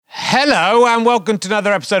Hello and welcome to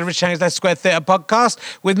another episode of Rich Chang's Leicester Square Theatre podcast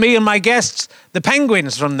with me and my guests, the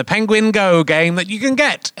Penguins from the Penguin Go game that you can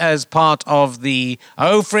get as part of the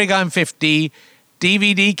Oh Frig I'm 50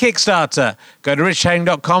 DVD Kickstarter. Go to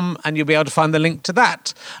richchang.com and you'll be able to find the link to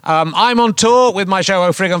that. I'm on tour with my show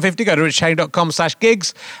Oh Frig I'm 50. Go to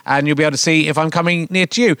richchang.com/gigs and you'll be able to see if I'm coming near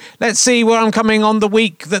to you. Let's see where I'm coming on the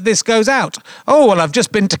week that this goes out. Oh, well, I've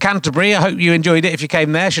just been to Canterbury. I hope you enjoyed it if you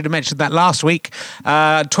came there. Should have mentioned that last week.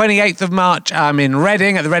 28th of March, I'm in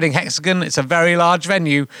Reading at the Reading Hexagon. It's a very large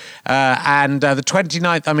venue. And the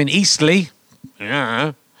 29th, I'm in Eastleigh.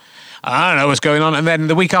 Yeah. I don't know what's going on. And then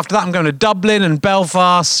the week after that, I'm going to Dublin and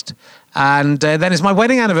Belfast. And then it's my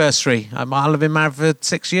wedding anniversary. I'll have been married for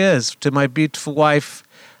 6 years to my beautiful wife,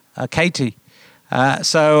 Katie.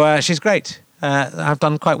 So she's great. I've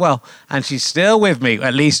done quite well. And she's still with me,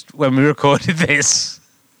 at least when we recorded this.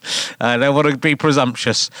 I don't want to be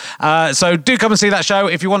presumptuous. So do come and see that show.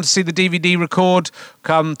 If you want to see the DVD record,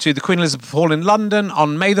 come to the Queen Elizabeth Hall in London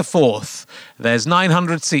on May the 4th. There's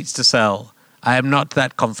 900 seats to sell. I am not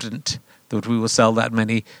that confident that we will sell that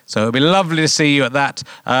many. So it'll be lovely to see you at that,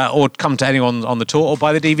 or come to anyone on the tour, or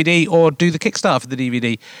buy the DVD, or do the Kickstarter for the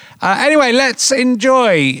DVD. Anyway, let's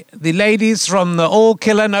enjoy the ladies from the All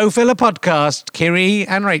Killa No Filla podcast, Kiri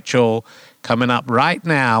and Rachel, coming up right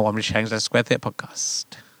now on Rich Chang's Leicester Square Theatre podcast.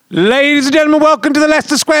 Ladies and gentlemen, welcome to the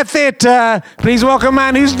Leicester Square Theatre. Please welcome a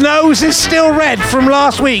man whose nose is still red from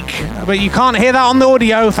last week, but you can't hear that on the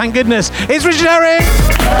audio, thank goodness. It's Richard Herring.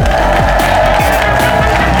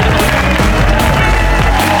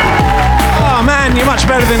 Oh man, you're much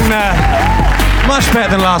better than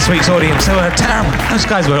last week's audience. They were terrible. Those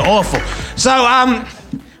guys were awful. So,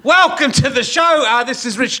 welcome to the show. This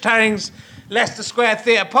is Richard Herring's Leicester Square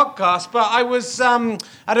Theatre podcast, but I was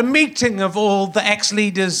at a meeting of all the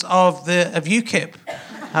ex-leaders of UKIP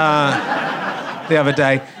the other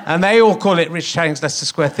day, and they all call it Rich Chang's Leicester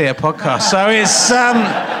Square Theatre podcast. So it's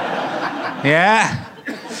yeah.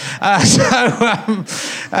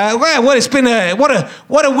 Well, it's been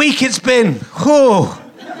what a week it's been. Whew.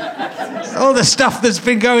 All the stuff that's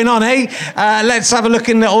been going on, eh? Let's have a look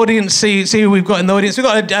in the audience, see who we've got in the audience. We've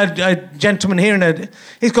got a gentleman here,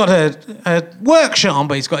 he's got a work shirt on,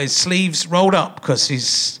 but he's got his sleeves rolled up because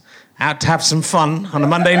he's out to have some fun on a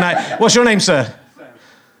Monday night. What's your name, sir?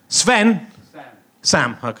 Sven?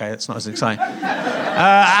 Sam. Okay, that's not as exciting.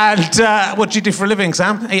 And what do you do for a living,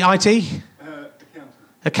 Sam? IT?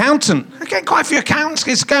 Accountant. I get quite a few accountants.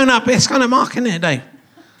 It's going up mark in it today.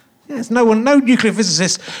 There's no nuclear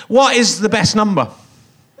physicist. What is the best number?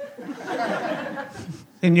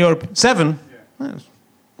 In Europe? 7? Yeah.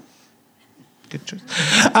 Good choice.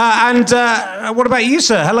 And what about you,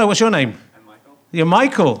 sir? Hello, what's your name? I'm Michael. You're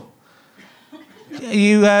Michael. Are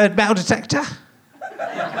you a metal detector?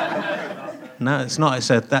 No, it's not.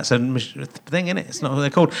 That's a thing, isn't it? It's not what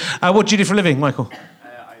they're called. What do you do for a living, Michael?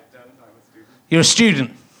 I don't. I'm a student. You're a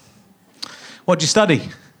student. What do you study?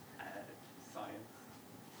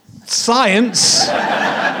 Science?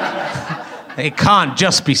 It can't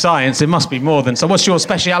just be science. It must be more than so. What's your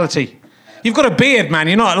speciality? You've got a beard, man.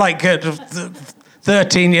 You're not like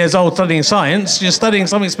 13 years old studying science. You're studying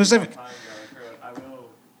something specific. I will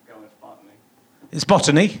go with botany. It's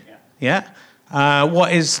botany? Yeah.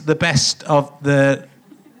 What is the best of the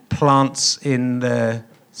plants in the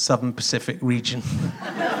Southern Pacific region?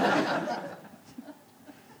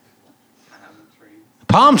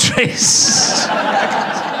 Palm trees.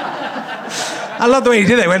 I love the way you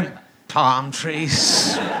did it. Went palm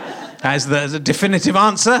trees. As the definitive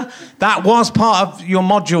answer. That was part of your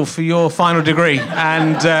module for your final degree,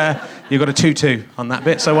 and you got a 2-2 on that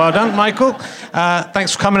bit. So well done, Michael.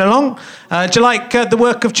 Thanks for coming along. Do you like the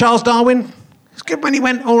work of Charles Darwin? It's good when he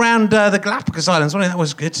went all around the Galapagos Islands. Wasn't it? That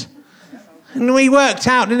was good. And he worked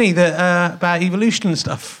out, didn't he, that about evolution and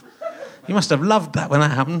stuff. You must have loved that when that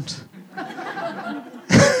happened.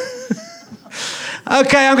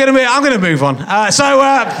 Okay, I'm going to move on.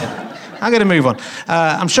 I'm going to move on.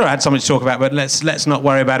 I'm sure I had something to talk about, but let's not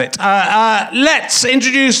worry about it. Let's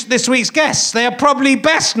introduce this week's guests. They are probably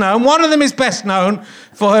best known. One of them is best known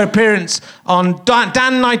for her appearance on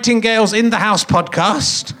Dan Nightingale's In the House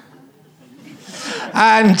podcast.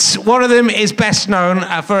 And one of them is best known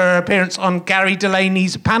for her appearance on Gary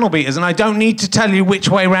Delaney's Panel Beaters, and I don't need to tell you which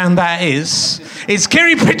way round that is. It's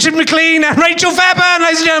Kiri Pritchard McLean and Rachel Fairburn,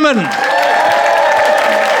 ladies and gentlemen.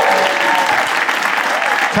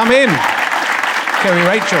 Come in. Kiri,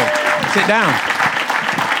 Rachel, sit down.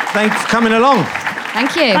 Thanks for coming along.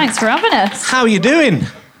 Thank you. Thanks for having us. How are you doing?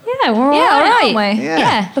 Yeah, we're all right, aren't we?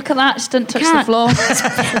 Yeah. Look at that, just didn't touch the floor.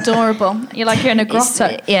 It's adorable. You're like you're in a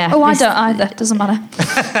grotto. Yeah. Oh, I don't either. It doesn't matter.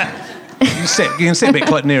 can sit a bit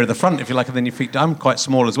quite nearer the front if you like, and then your feet. I'm quite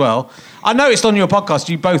small as well. I noticed on your podcast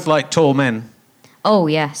you both like tall men. Oh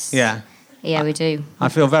yes. Yeah. Yeah, we do. I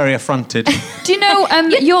feel very affronted. Do you know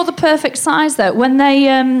you're the perfect size though? When they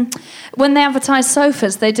advertise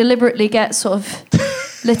sofas, they deliberately get sort of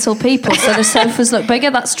little people so the sofas look bigger.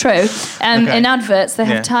 That's true. Okay. In adverts they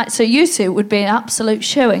have tight. So you two would be an absolute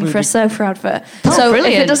shoo-in for a sofa advert. Oh, so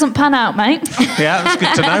brilliant. if it doesn't pan out, mate. Yeah, that's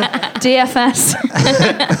good to know. DFS.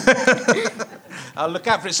 I'll look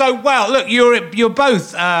out for it. So, well, look, you're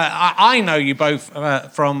both. I know you both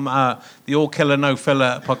from the All Killa No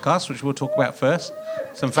Filla podcast, which we'll talk about first.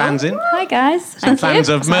 Some fans in. Hi guys. Some fans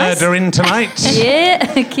of murder in tonight.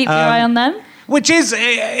 Yeah, keep your eye on them. Which is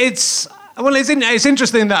it's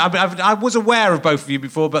interesting that I was aware of both of you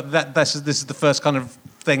before, but this is the first kind of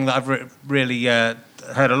thing that I've really heard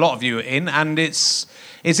a lot of you in, and it's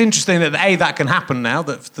interesting that that can happen now,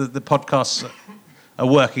 that the podcasts are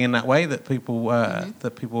working in that way, that people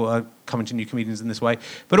are coming to new comedians in this way.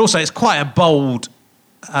 But also, it's quite a bold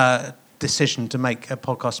decision to make a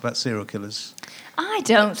podcast about serial killers. I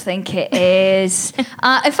don't think it is. In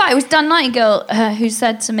fact, it was Dan Nightingale who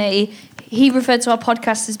said to me, he referred to our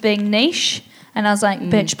podcast as being niche. And I was like,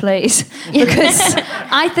 bitch, please. Because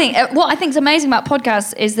I think, what I think is amazing about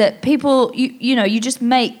podcasts is that people, you just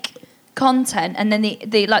make content, and then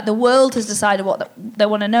the world has decided what they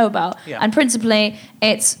want to know about. Yeah. And principally,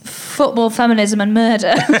 it's football, feminism, and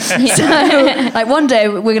murder. So, like, one day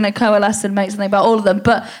we're going to coalesce and make something about all of them.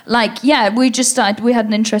 But, we just started. We had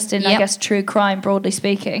an interest in, I guess, true crime, broadly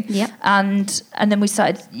speaking. Yep. And then we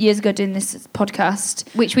started years ago doing this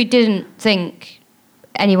podcast, Which we didn't think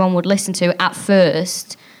anyone would listen to at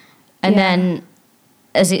first, and then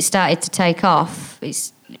as it started to take off,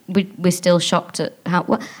 we're still shocked at how.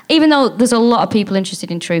 Well, even though there's a lot of people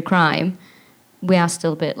interested in true crime, we are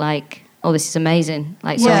still a bit like, oh, this is amazing.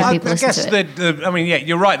 Like, so many people listen to it.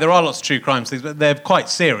 You're right. There are lots of true crime things, but they're quite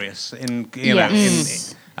serious and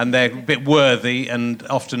they're a bit worthy and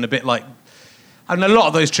often a bit like. And a lot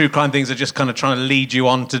of those true crime things are just kind of trying to lead you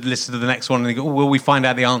on to listen to the next one, and you go, will we find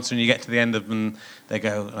out the answer? And you get to the end of them, they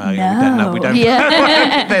go, we don't know, we don't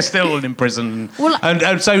know. They're still in prison. Well,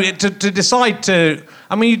 and so to decide to,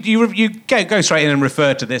 I mean, you go straight in and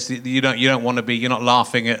refer to this. You don't want to be, you're not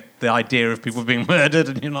laughing at the idea of people being murdered,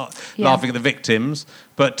 and you're not laughing at the victims.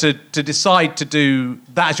 But to decide to do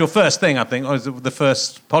that as your first thing, I think, or as the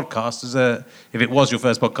first podcast, if it was your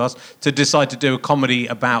first podcast, to decide to do a comedy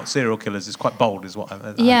about serial killers is quite bold, is what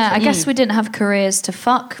I I guess we didn't have careers to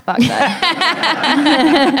fuck back then.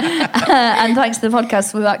 And thanks to the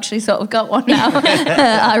podcast, we've actually sort of got one now,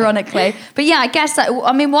 ironically. But yeah, I guess that,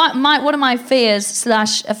 I mean, one of my fears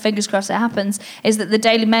 / fingers crossed it happens is that the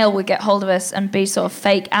Daily Mail would get hold of us and be sort of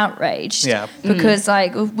fake outraged. Yeah. Because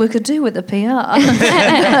we could do with the PR.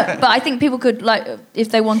 But I think people could, if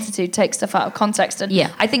they wanted to, take stuff out of context. And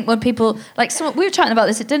I think when people, we were chatting about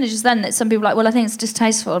this at dinner just then, that some people are like, well, I think it's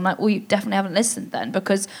distasteful. I'm like, well, you definitely haven't listened then,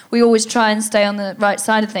 because we always try and stay on the right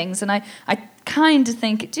side of things. And I kind of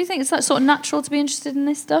think, do you think it's that sort of natural to be interested in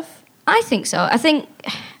this stuff? I think so. I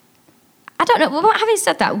don't know. Well, having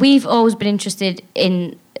said that, we've always been interested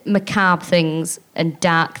in macabre things and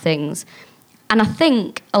dark things. And I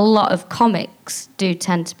think a lot of comics do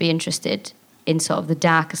tend to be interested in sort of the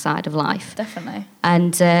darker side of life. Definitely.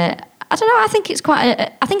 And I don't know, I think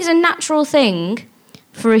it's a natural thing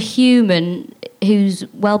for a human who's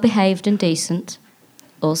well-behaved and decent,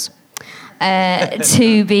 us,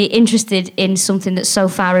 to be interested in something that's so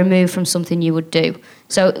far removed from something you would do.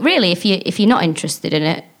 So really, if you're not interested in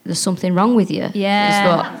it, there's something wrong with you.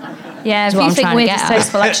 Yeah. If you think we're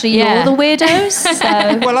distasteful, actually, you're the weirdos.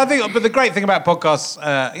 So. Well, I think, but the great thing about podcasts,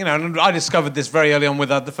 and I discovered this very early on with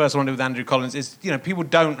the first one with Andrew Collins, is, people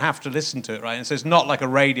don't have to listen to it, right? And so it's not like a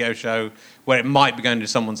radio show where it might be going to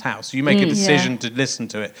someone's house. You make a decision to listen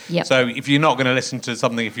to it. Yep. So if you're not going to listen to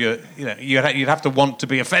something, if you'd have to want to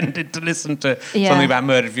be offended to listen to something about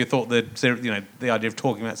murder if you thought the idea of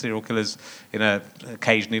talking about serial killers in a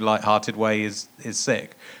occasionally light-hearted way is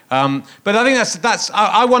sick. But I think that's.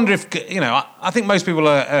 I wonder if I think most people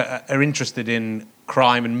are interested in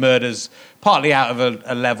crime and murders partly out of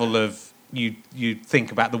a level of you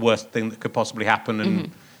think about the worst thing that could possibly happen,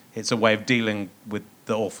 and it's a way of dealing with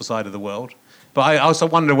the awful side of the world. But I also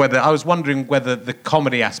wondering whether the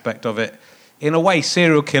comedy aspect of it, in a way,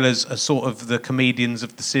 serial killers are sort of the comedians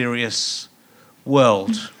of the serious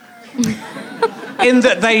world. In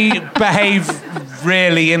that they behave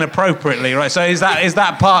really inappropriately, right? So is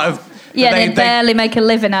that part of? Yeah, they barely make a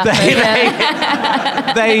living out of it.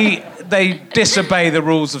 they disobey the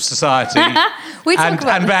rules of society. We talk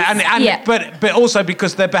about this. But also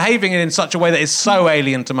because they're behaving in such a way that is so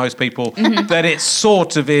alien to most people that it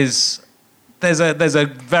sort of is. There's a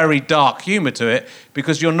very dark humour to it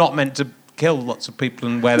because you're not meant to kill lots of people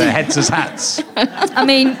and wear their heads as hats. I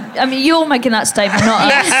mean, you're making that statement,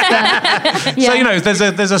 not us. So you know,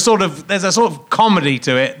 there's a sort of comedy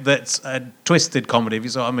to it that's a twisted comedy, if you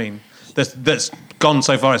see what I mean. That's gone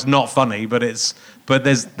so far it's not funny, but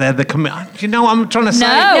they're the you know what I'm trying to say? No,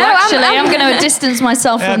 actually, I'm going to distance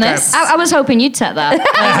myself from this. I was hoping you'd take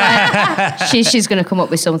that. She's going to come up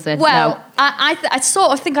with something. Well, No. I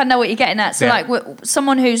sort of think I know what you're getting at. So, Yeah. like,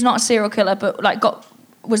 someone who's not a serial killer, but like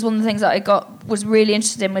was one of the things that I was really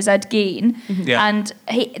interested in was Ed Gein, Yeah. and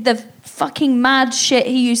the fucking mad shit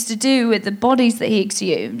he used to do with the bodies that he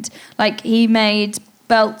exhumed. Like, he made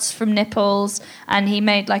belts from nipples, and he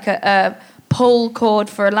made like a pull cord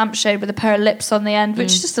for a lampshade with a pair of lips on the end,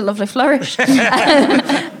 which is just a lovely flourish.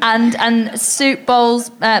 and soup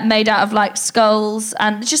bowls made out of like skulls,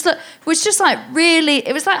 and it was just like really,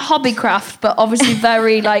 it was like hobbycraft, but obviously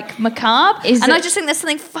very like macabre. I just think there's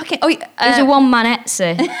something fucking. He was a one-man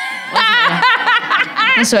Etsy.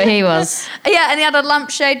 That's what he was. Yeah, and he had a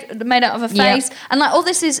lampshade made out of a face, Yep. and like all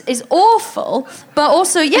this is awful, but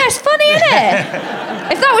also it's funny, isn't it?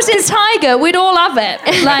 If that was in Tiger, we'd all have it.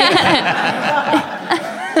 Like.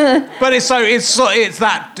 But it's that It's almost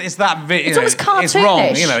it's wrong,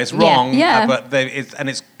 cartoonish. you know, it's wrong. Yeah. But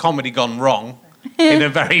it's comedy gone wrong in a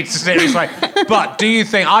very serious way. But do you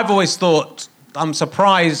think? I've always thought. I'm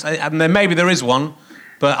surprised, and maybe there is one,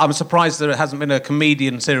 but I'm surprised there hasn't been a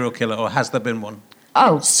comedian serial killer, or has there been one?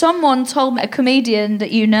 Oh, someone told me, a comedian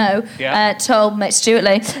that you know, Yeah. told me, Stuart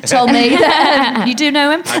Lee, told me, that, you do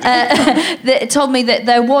know him, that told me that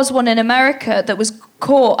there was one in America that was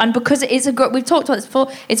caught, and because it is we've talked about this before,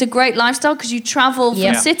 it's a great lifestyle because you travel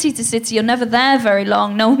from city to city, you're never there very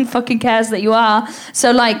long, no one fucking cares that you are,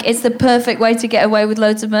 so like, it's the perfect way to get away with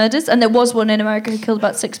loads of murders, and there was one in America who killed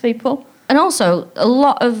about 6 people. And also, I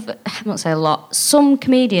won't say a lot, some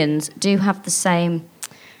comedians do have the same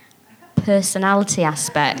personality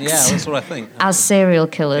aspects. Yeah, that's what I think. As serial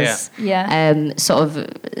killers. Yeah. Sort of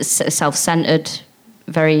self-centered,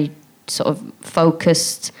 very sort of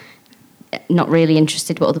focused, not really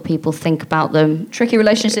interested what other people think about them. Tricky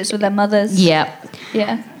relationships with their mothers. Yeah.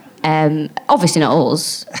 Yeah. Obviously not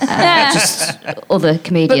us, just other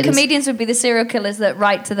comedians. But comedians would be the serial killers that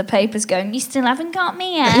write to the papers going, "You still haven't got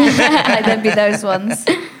me yet." Like, they'd be those ones.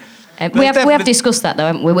 We have discussed that though,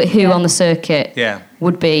 haven't we? Who on the circuit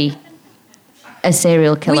would be a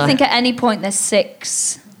serial killer? We think at any point there's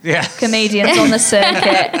 6 Yeah. comedians on the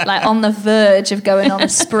circuit, like on the verge of going on a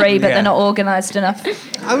spree, but they're not organised enough.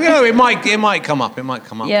 Oh, you know, it might come up. It might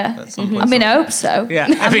come up. Yeah. At some point. I mean, I hope so. Yeah.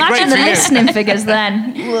 It'd be great Imagine the for you. listening figures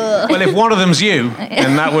then. Well, if one of them's you,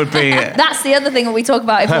 then that would be. That's the other thing that we talk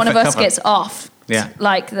about. If one of Perfect us cover. gets off, Yeah.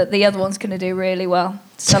 like that, the other one's going to do really well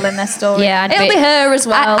selling their story. Yeah, it'll be her as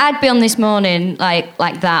well. I'd be on this morning like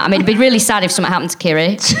that. I mean, it'd be really sad if something happened to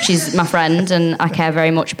Kiri. She's my friend and I care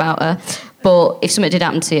very much about her. But if something did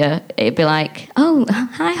happen to you, it'd be like, oh,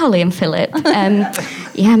 hi, Holly and Philip.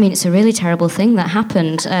 Yeah, I mean, it's a really terrible thing that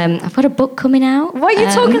happened. I've got a book coming out. Why are you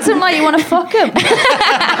talking to them like you want to fuck them?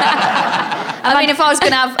 I mean, if I was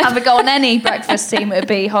going to have a go on any breakfast team, it would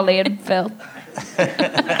be Holly and Phil.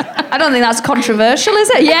 I don't think that's controversial, is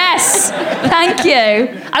it? Yes! Thank you.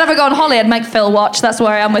 I'd have a go on Holly, I'd make Phil watch. That's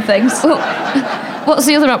where I am with things. What's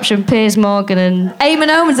the other option? Piers Morgan and... Eamon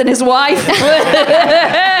Owens and his wife.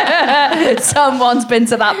 Someone's been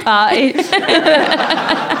to that party.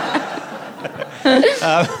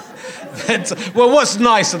 Well, what's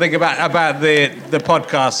nice, I think, about the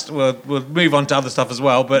podcast, we'll move on to other stuff as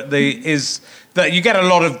well, but is that you get a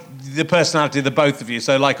lot of the personality of the both of you.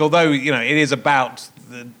 So, like, although, you know, it is about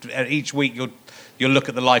each week you'll look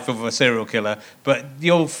at the life of a serial killer, but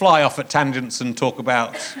you'll fly off at tangents and talk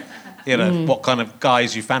about, you know, what kind of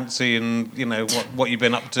guys you fancy and, you know, what you've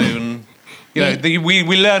been up to and... You know, we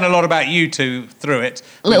learn a lot about you two through it.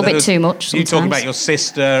 A little bit too much sometimes. You talk about your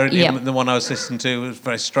sister, Yep. the one I was listening to was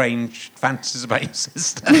very strange fantasies about your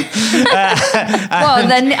sister. Well,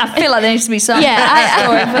 then I feel like there needs to be some story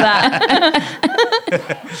for that.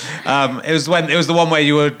 It was the one where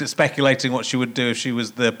you were speculating what she would do if she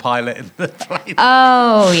was the pilot in the plane.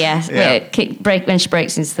 Oh, yes. Yeah. When she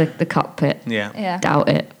breaks into the cockpit. Yeah. Doubt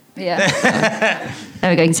it. Yeah.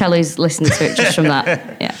 There we go. You can tell who's listening to it just from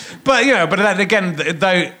that. Yeah. But, you know, but then again,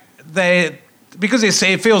 though, because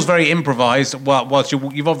it feels very improvised, whilst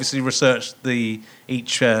you've obviously researched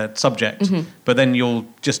each subject, but then you'll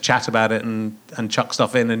just chat about it and chuck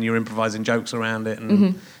stuff in and you're improvising jokes around it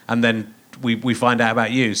and then we find out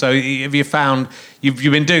about you. So have you found you've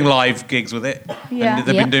been doing live gigs with it? Yeah. And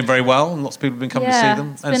they've been doing very well, and lots of people have been coming to see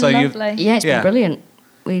them. It's And been so lovely. Yeah, it's been brilliant.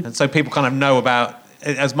 and so people kind of know about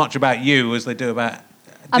as much about you as they do about.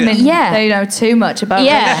 I mean, Yeah. they know too much about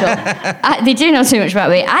Rachel. They do know too much about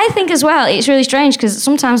me. I think as well, it's really strange because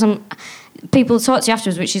sometimes people talk to you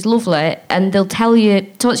afterwards, which is lovely, and they'll talk to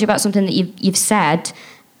you about something that you've said,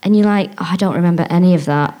 and you're like, oh, I don't remember any of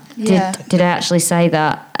that. Yeah. Did I actually say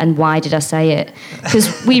that, and why did I say it? Because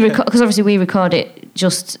obviously we record it.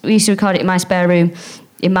 We used to record it in my spare room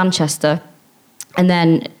in Manchester, and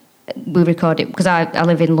then we record it because I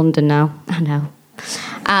live in London now. I know.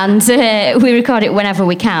 And we record it whenever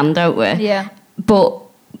we can, don't we? Yeah. But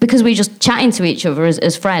because we're just chatting to each other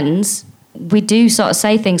as friends, we do sort of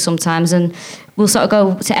say things sometimes, and we'll sort of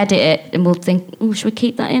go to edit it, and we'll think, oh, should we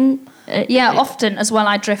keep that in? Yeah, often as well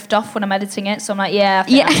I drift off when I'm editing it, so I'm like, I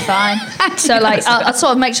think that's fine. So like I'll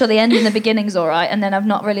sort of make sure the end and the beginning's all right, and then I've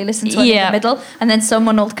not really listened to it in the middle, and then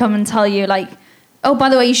someone will come and tell you like, oh, by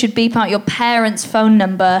the way, you should beep out your parents' phone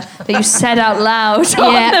number that you said out loud on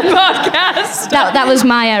the podcast. That was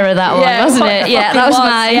my error, that one, wasn't it? Yeah, that was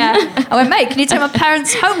mine. Yeah. I went, mate, can you take my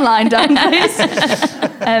parents' home line down, please?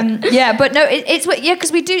 But no, it's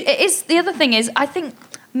because we do. It is the other thing is I think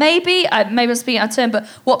maybe I'm speaking out of turn, but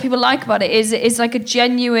what people like about it is like a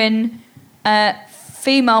genuine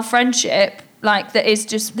female friendship. Like that is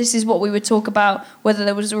just this is what we would talk about whether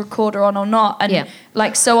there was a recorder on or not, and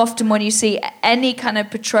like so often when you see any kind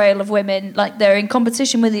of portrayal of women, like they're in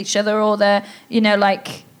competition with each other or they're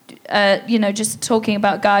just talking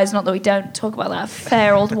about guys. Not that we don't talk about that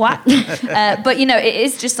fair old whack, but it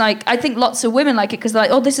is just like I think lots of women like it because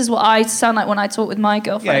like, oh, this is what I sound like when I talk with my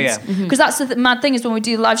girlfriends. Because that's the mad thing is when we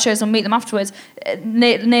do live shows and meet them afterwards,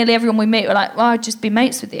 nearly everyone we meet we're like, well, I'd just be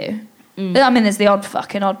mates with you. I mean, there's the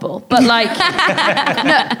oddball, but like,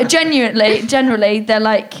 no, generally, they're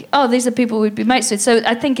like, oh, these are people we'd be mates with. So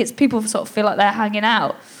I think it's people sort of feel like they're hanging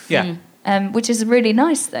out, which is a really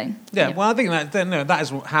nice thing. Yeah, well, I think that is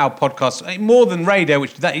how podcasts, more than radio,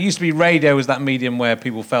 it used to be radio was that medium where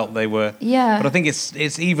people felt they were. Yeah. But I think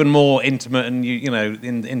it's even more intimate, and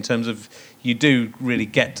in terms of you do really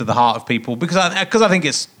get to the heart of people because I think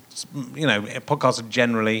it's podcasts are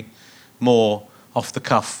generally more off the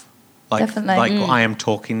cuff. Definitely. Like I am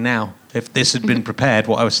talking now. If this had been prepared,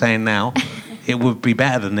 what I was saying now, it would be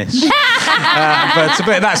better than this.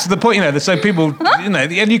 But that's the point, so people,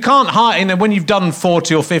 and you can't hide, when you've done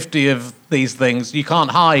 40 or 50 of these things, you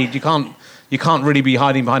can't hide, you can't really be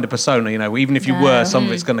hiding behind a persona, even if you were, some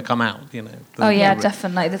of it's going to come out,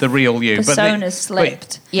 definitely. The real you. Persona's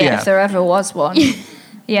slipped, if there ever was one.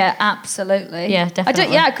 Yeah, absolutely. Yeah,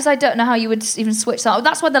 definitely. Because I don't know how you would even switch that.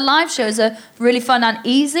 That's why the live shows are really fun and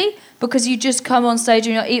easy because you just come on stage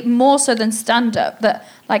and you're more so than stand-up. That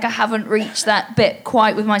like I haven't reached that bit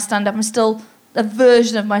quite with my stand-up. I'm still a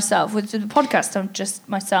version of myself. With the podcast, I'm just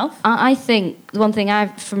myself. I think the one thing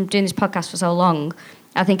from doing this podcast for so long,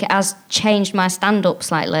 I think it has changed my stand-up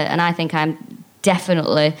slightly, and I think I'm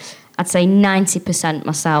definitely, I'd say 90%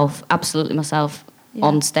 myself, absolutely myself.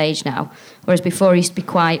 On stage now, whereas before I used to be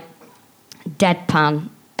quite deadpan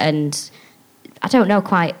and I don't know,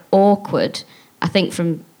 quite awkward. I think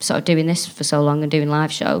from sort of doing this for so long and doing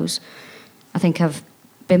live shows, I think I've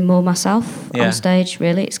been more myself on stage.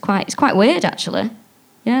 Really, it's quite weird actually.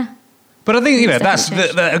 Yeah, but I think that's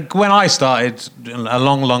when I started a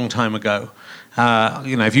long time ago.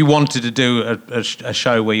 If you wanted to do a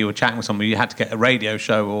show where you were chatting with somebody, you had to get a radio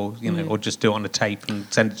show or or just do it on a tape and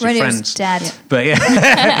send it to your friends. Dead. But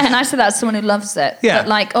and I said that as someone who loves it. Yeah.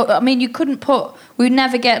 But you couldn't we would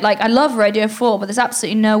never get I love Radio 4, but there's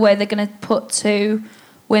absolutely no way they're going to put two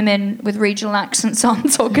women with regional accents on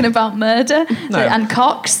talking about murder and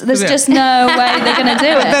cocks. There's just no way they're going to do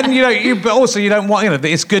it. But then but also you don't want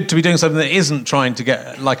it's good to be doing something that isn't trying to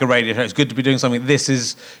get like a radio show. It's good to be doing something.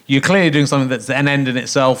 You're clearly doing something that's an end in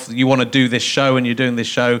itself. You want to do this show and you're doing this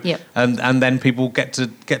show, and then people get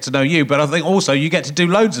to know you. But I think also you get to do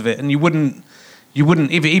loads of it, and you wouldn't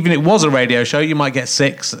if even it was a radio show, you might get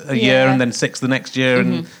 6 a year and then 6 the next year,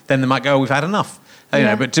 and then they might go, we've had enough.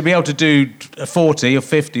 But to be able to do 40 or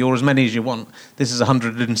 50 or as many as you want, this is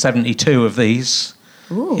 172 of these.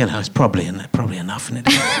 Ooh. It's probably enough, isn't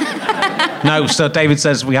it? No, so David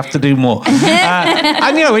says we have to do more.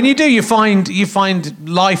 And when you do, you find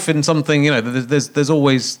life in something. There's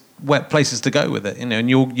always places to go with it. And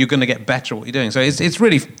you're going to get better at what you're doing. So it's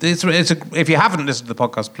really if you haven't listened to the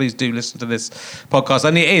podcast, please do listen to this podcast.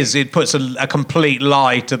 And it puts a complete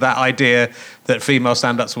lie to that idea that female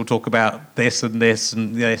stand-ups will talk about this and this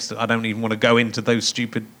and this. I don't even want to go into those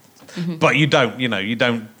stupid but you don't.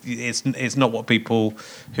 It's not what people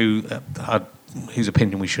who whose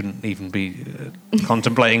opinion we shouldn't even be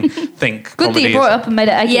contemplating think. Good that you brought it up and made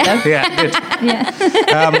it eggy, though. Yeah, good.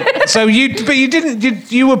 Yeah. So you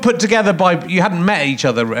didn't. You were put together by. You hadn't met each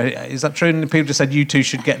other. Is that true? And people just said you two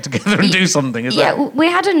should get together and do something. We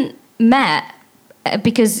hadn't met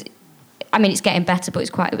because. I mean, it's getting better, but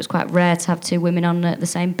it was quite rare to have two women on the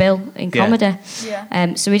same bill in comedy.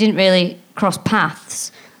 Yeah. So we didn't really cross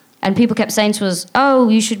paths. And people kept saying to us, "Oh,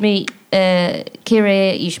 you should meet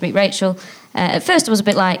Kira, you should meet Rachel." At first, I was a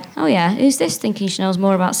bit like, "Oh yeah, who's this?" Thinking she knows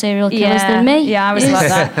more about serial killers than me. Yeah, I was like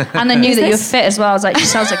that. And I knew that you were fit as well. I was like, she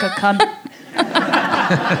sounds like a cunt.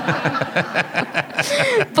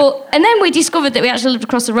 And then we discovered that we actually lived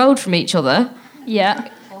across the road from each other. Yeah.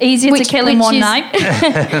 Easier to kill in one night.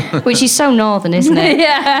 Which is so northern, isn't it?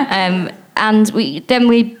 Yeah. And we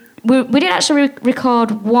did actually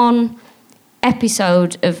record one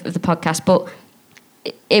episode of the podcast, but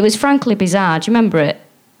it was frankly bizarre. Do you remember it?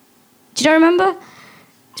 Do you not remember?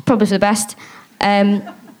 It's probably for the best.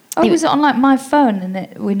 Was it on like my phone and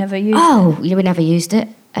we never used it? Oh, we never used it.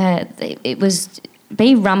 It was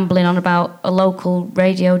me rambling on about a local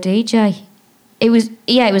radio DJ. It was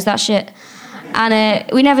that shit. And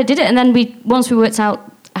we never did it. And then once we worked out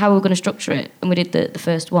how we were going to structure it, and we did the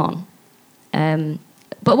first one.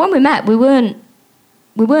 But when we met, we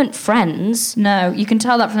weren't friends. No, you can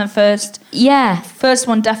tell that from the first. Yeah, first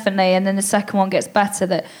one definitely, and then the second one gets better.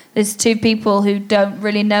 That there's two people who don't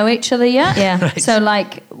really know each other yet. Yeah. Right. So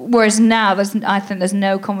whereas now I think there's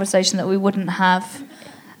no conversation that we wouldn't have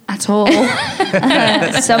at all.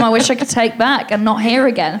 Some I wish I could take back and not hear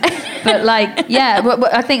again. But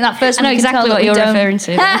but I think that first one. I know exactly what you're referring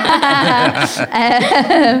to.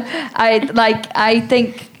 I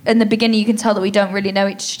think in the beginning you can tell that we don't really know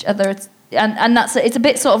each other, and it's a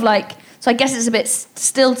bit sort of like. So I guess it's a bit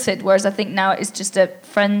stilted, whereas I think now it's just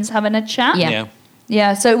friends having a chat. Yeah.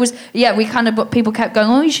 Yeah, so it was, we kind of, but people kept going,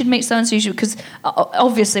 oh, you should meet so-and-so, because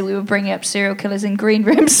obviously we were bringing up serial killers in green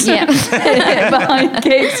rooms behind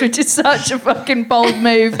gigs, which is such a fucking bold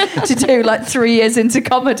move to do 3 years into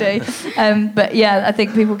comedy. But yeah, I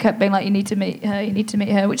think people kept being like, you need to meet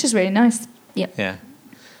her, which is really nice. Yep. Yeah.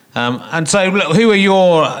 And so, look, who are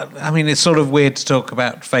your, I mean, it's sort of weird to talk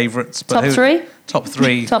about favourites. But Top three? Top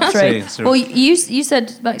three. Top three. Well, you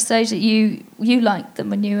said backstage that you liked them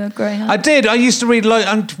when you were growing up. I did. I used to read,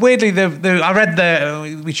 and weirdly, I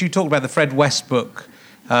read which you talked about, the Fred West book.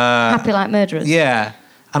 Happy Like Murderers. Yeah.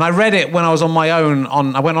 And I read it when I was on my own.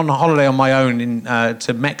 I went on a holiday on my own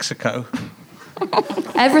to Mexico.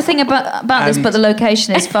 Everything about this, but the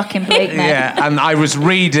location is fucking bleak, mate. Yeah, and I was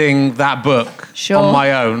reading that book on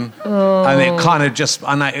my own, and it kind of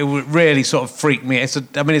it really sort of freaked me. It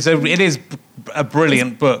is a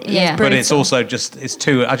brilliant book, yeah, but it's also it's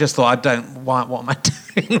too. I just thought what am I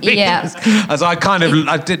doing? Yeah, as I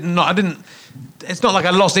didn't. It's not like I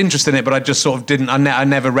lost interest in it, but I just sort of didn't. I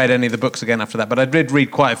never read any of the books again after that. But I did read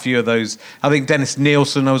quite a few of those. I think Dennis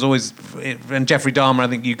Nielsen, and Jeffrey Dahmer. I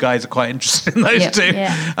think you guys are quite interested in those two.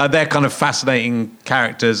 Yeah. They're kind of fascinating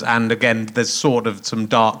characters, and again, there's sort of some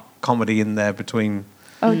dark comedy in there between.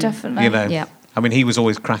 Oh, definitely. Yeah. I mean, he was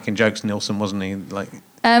always cracking jokes, Nielsen, wasn't he?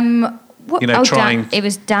 Trying. It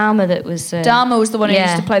was Dahmer that was. Dahmer was the one who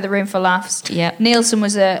used to play the room for laughs. Yeah. Nielsen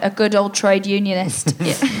was a good old trade unionist,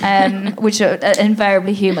 which are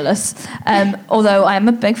invariably humorless. Although I am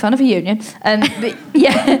a big fan of a union.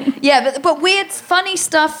 But weird, funny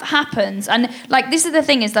stuff happens, and this is the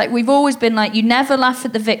thing is we've always been you never laugh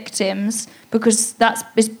at the victims because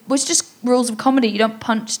it's just rules of comedy. You don't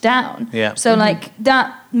punch down. Yeah. So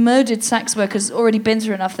that murdered sex worker's already been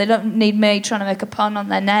through enough. They don't need me trying to make a pun on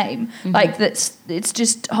their name. It's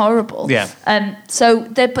just horrible. Yeah.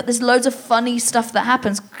 But there's loads of funny stuff that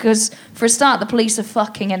happens because for a start the police are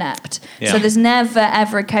fucking inept. Yeah. So there's never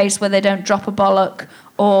ever a case where they don't drop a bollock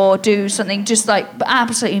or do something just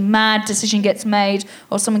absolutely mad decision gets made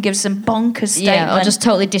or someone gives some bonkers statement. Yeah, or just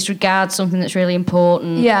totally disregard something that's really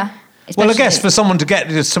important. Yeah. Well, I guess for someone to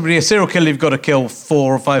get a serial killer, you've got to kill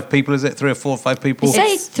 4 or 5 people, is it? 3 or 4 or 5 people?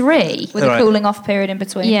 Say 3. With a cooling off period in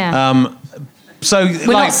between. Yeah. So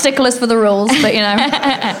we're not sticklers for the rules, but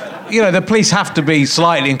the police have to be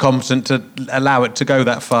slightly incompetent to allow it to go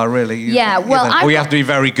that far, really. Yeah, well, or you have to be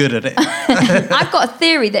very good at it. I've got a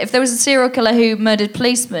theory that if there was a serial killer who murdered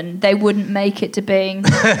policemen, they wouldn't make it to being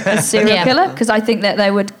a serial killer because I think that they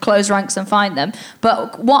would close ranks and find them.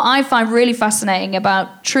 But what I find really fascinating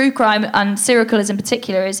about true crime and serial killers in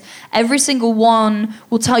particular is every single one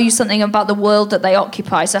will tell you something about the world that they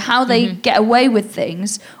occupy. So how they get away with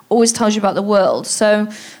things always tells you about the world. So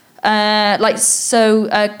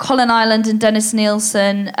Colin Ireland and Dennis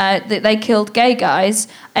Nielsen, they killed gay guys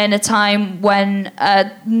in a time when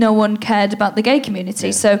no one cared about the gay community.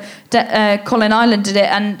 Yeah. So Colin Ireland did it,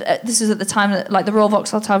 and this was at the time that the Royal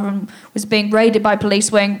Vauxhall Tavern was being raided by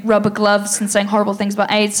police wearing rubber gloves and saying horrible things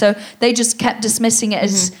about AIDS. So they just kept dismissing it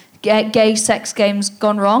as gay sex games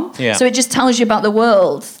gone wrong. Yeah. So it just tells you about the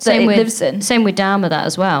world that it lives in. Same with Dharma, that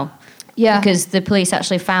as well. Yeah. Because the police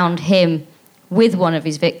actually found him with one of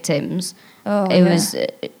his victims. It was an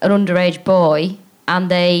underage boy, and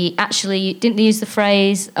they actually didn't use the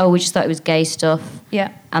phrase, we just thought it was gay stuff.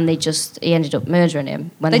 Yeah. And he ended up murdering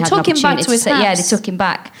him when they had took an him back opportunity to his house. Yeah, they took him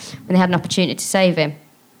back when they had an opportunity to save him.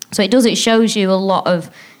 So it shows you a lot of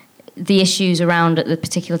the issues around at the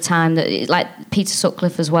particular time, that like Peter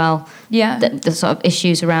Sutcliffe as well. Yeah. The sort of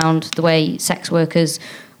issues around the way sex workers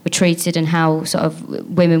were treated and how sort of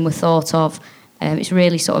women were thought of. It's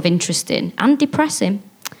really sort of interesting and depressing.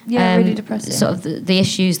 Yeah, really depressing. Sort of the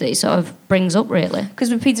issues that it sort of brings up, really. Because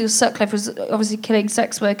when Peter Sutcliffe was obviously killing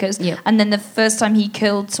sex workers, Yeah. and then the first time he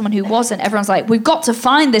killed someone who wasn't, everyone's like, we've got to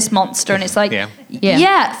find this monster. And it's like,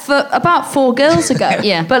 for about 4 girls ago.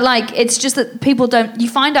 Yeah. But like, it's just that people don't, you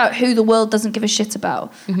find out who the world doesn't give a shit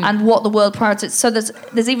about and what the world prioritizes. So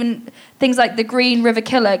there's even things like the Green River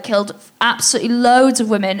Killer killed absolutely loads of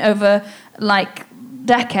women over like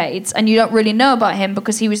decades, and you don't really know about him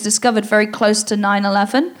because he was discovered very close to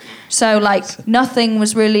 9/11. So like nothing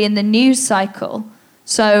was really in the news cycle.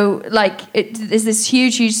 So like there's this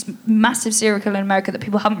huge, massive serial killer in America that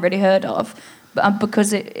people haven't really heard of,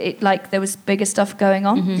 because it like there was bigger stuff going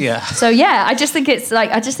on. Yeah. So yeah, I just think it's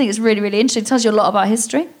really, really interesting. It tells you a lot about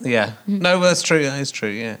history. Yeah. No, that's true. That is true.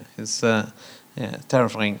 Yeah. It's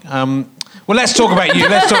terrifying. Well, let's talk about you.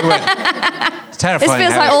 Let's talk about. It's terrifying. This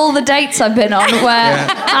feels like all the dates I've been on where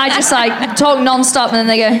I just like talk non-stop and then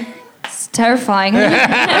they go, it's terrifying.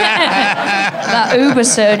 That Uber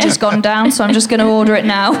surge has gone down, so I'm just going to order it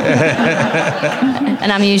now.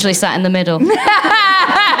 And I'm usually sat in the middle.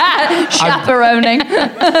 Chaperoning.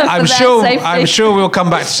 I'm sure we'll come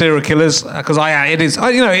back to serial killers because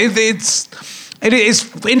it is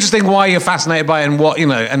interesting why you're fascinated by it and what,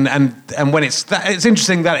 and when it's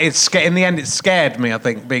interesting that in the end it scared me, I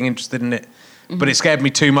think, being interested in it. But it scared me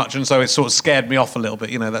too much, and so it sort of scared me off a little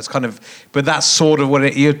bit. That's kind of, but that's sort of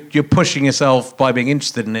what you're pushing yourself by being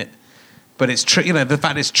interested in it. But it's true, the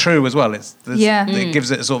fact it's true as well. It gives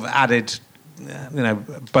it a sort of added,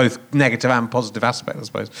 both negative and positive aspect, I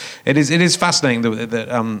suppose. It is fascinating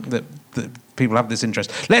that people have this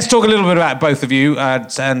interest. Let's talk a little bit about both of you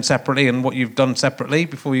and separately, and what you've done separately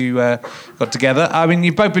before you got together. I mean,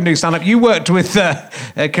 you've both been doing stand-up. You worked with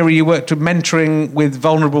Kira. You worked with mentoring with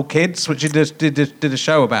vulnerable kids, which you did a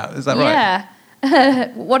show about. Is that right?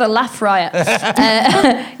 Yeah. What a laugh riot.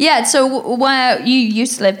 So where you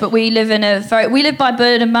used to live, but we live by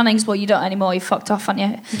Burnham Manning's. Well, you don't anymore, you fucked off,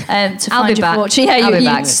 haven't you? To I'll find be your back. fortune. Yeah, I'll be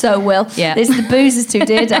back. you so will. Yeah. The booze is too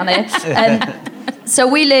dear down here. So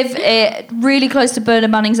we live really close to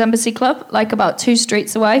Burnham Manning's Embassy Club, like about 2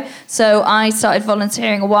 streets away. So I started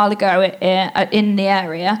volunteering a while ago in the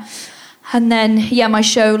area. And then, my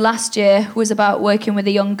show last year was about working with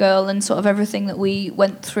a young girl and sort of everything that we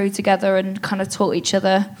went through together and kind of taught each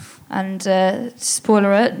other. And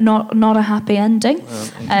spoiler alert, not a happy ending.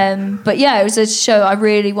 But yeah, it was a show I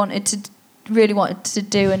really wanted to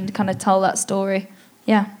do and kind of tell that story.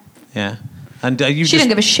 Yeah. Yeah. And she didn't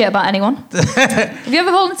give a shit about anyone. Have you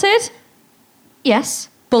ever volunteered? Yes.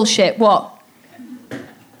 Bullshit. What?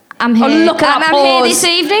 I'm here. Look at that I'm here pause. this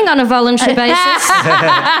evening on a voluntary basis.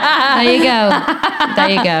 There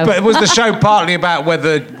you go. But was the show partly about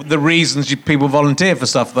whether the reasons people volunteer for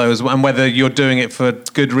stuff, though, and whether you're doing it for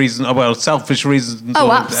good reasons, selfish reasons?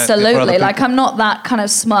 Oh, absolutely. Like, I'm not that kind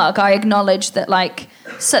of smug. I acknowledge that, like,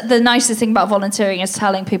 the nicest thing about volunteering is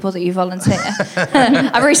telling people that you volunteer.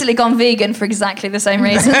 I've recently gone vegan for exactly the same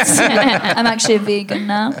reasons. I'm actually a vegan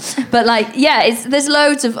now. But, like, there's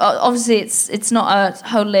loads of... Obviously, it's not a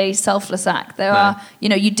wholly selfless act. There are...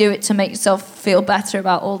 you do it to make yourself feel better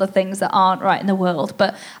about all the things that aren't right in the world.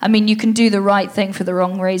 But, I mean, you can do the right thing for the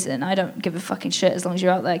wrong reason. I don't give a fucking shit as long as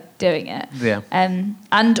you're out there doing it. Yeah. And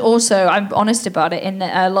also, I'm honest about it, in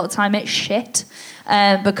that a lot of time it's shit.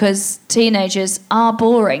 Because teenagers are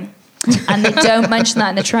boring. And they don't mention that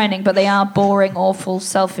in the training, but they are boring, awful,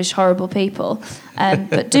 selfish, horrible people.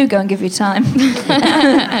 But do go and give your time.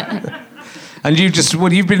 And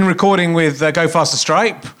you've been recording with Go Faster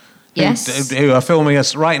Stripe. Yes. Who are filming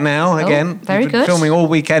us right now again. Very You've been good. Filming all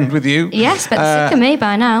weekend with you. Yes, but sick of me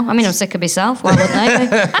by now. I mean, I'm sick of myself. Why wouldn't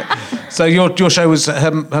I be? So your show was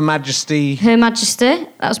Her Majesty... Her Majesty.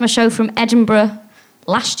 That was my show from Edinburgh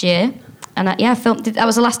last year. And I filmed. That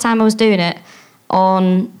was the last time I was doing it.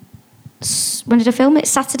 When did I film it?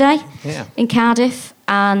 Saturday. Yeah. In Cardiff,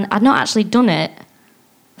 and I'd not actually done it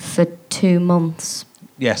for 2 months.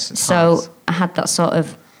 Yes. It's So hard. I had that sort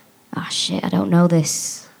of, oh shit, I don't know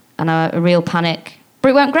this, and a real panic. But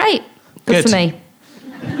it went great. Good for me.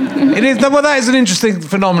 It is. Well, that is an interesting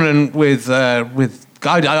phenomenon with.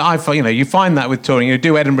 I you find that with touring. You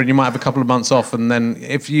do Edinburgh, and you might have a couple of months off, and then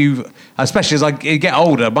especially as I get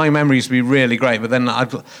older, my memory used to be really great. But then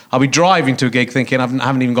I'll be driving to a gig thinking I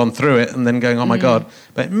haven't even gone through it, and then going, oh my god.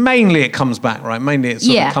 But mainly it comes back, right? Mainly it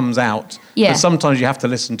sort of comes out. Yeah. But sometimes you have to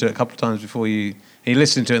listen to it a couple of times before you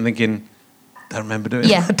listen to it and thinking, I don't remember doing it.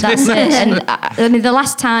 Yeah, that's it. And I mean, the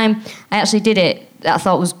last time I actually did it, that I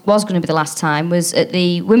thought was going to be the last time, was at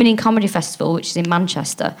the Women in Comedy Festival, which is in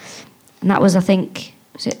Manchester. And that was, I think,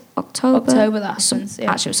 was it October? October that happens,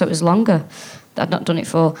 yeah. Actually, so it was longer that I'd not done it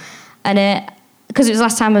for. And because it was the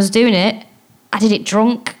last time I was doing it, I did it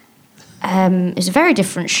drunk. It was a very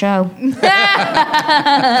different show.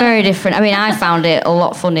 Very different. I mean, I found it a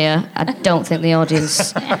lot funnier. I don't think the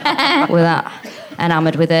audience were that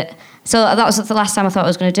enamoured with it. So that was the last time I thought I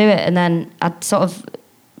was going to do it. And then I'd sort of...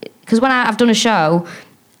 Because when I've done a show,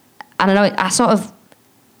 and I know I sort of...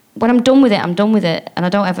 When I'm done with it, I'm done with it. And I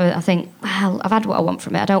don't ever... I think, well, I've had what I want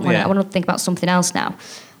from it. I don't want to... I want to think about something else now.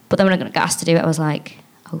 But then when I got asked to do it, I was like,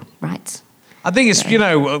 oh, right. I think it's,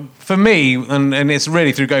 for me, and it's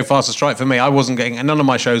really through Go Faster Strike for me, I wasn't getting... And none of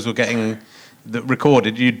my shows were getting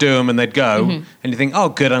recorded. You'd do them and they'd go. And you think, oh,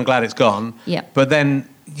 good, I'm glad it's gone. Yeah. But then...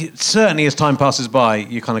 certainly as time passes by,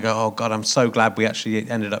 you kind of go, oh God, I'm so glad we actually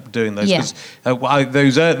ended up doing those. Yeah.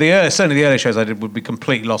 Because certainly the early shows I did would be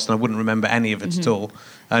completely lost and I wouldn't remember any of it at all.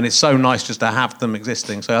 And it's so nice just to have them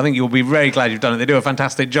existing. So I think you'll be very glad you've done it. They do a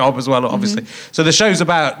fantastic job as well, obviously. So the show's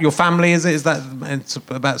about your family, is it? Is that it's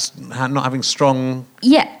about not having strong...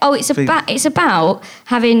 Yeah. Oh, it's about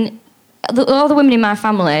having... All the women in my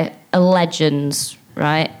family are legends,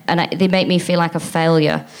 right? And they make me feel like a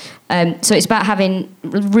failure. So it's about having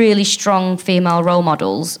really strong female role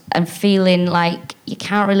models and feeling like you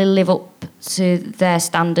can't really live up to their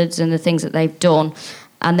standards and the things that they've done.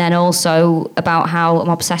 And then also about how I'm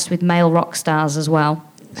obsessed with male rock stars as well.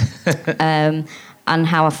 And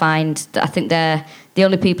how I find that I think they're the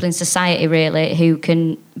only people in society really who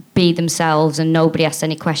can be themselves and nobody asks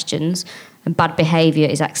any questions and bad behaviour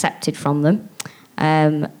is accepted from them.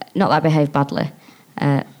 Not that I behave badly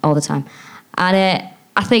all the time. And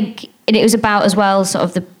I think it was about as well sort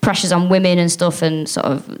of the pressures on women and stuff and sort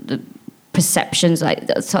of the perceptions like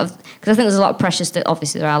sort of because I think there's a lot of pressure still.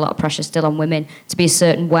 Obviously, there are a lot of pressure still on women to be a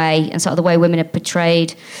certain way and sort of the way women are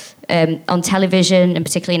portrayed on television and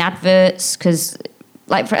particularly in adverts. Because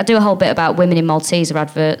I do a whole bit about women in Malteser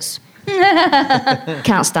adverts.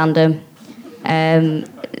 Can't stand them.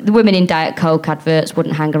 The women in Diet Coke adverts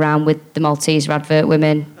wouldn't hang around with the Malteser advert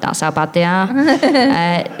women. That's how bad they are.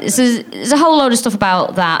 So there's a whole load of stuff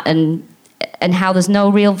about that and how there's no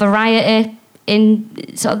real variety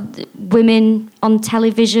in sort of women on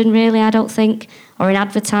television, really, I don't think, or in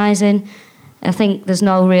advertising. I think there's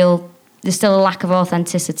still a lack of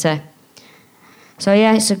authenticity. So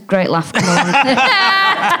yeah, it's a great laugh. Come on.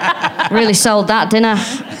 Really sold that, didn't I?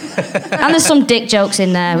 And there's some dick jokes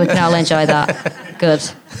in there. We can all enjoy that. Good.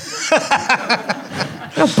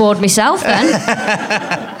 I've bored myself then.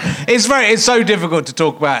 It's so difficult to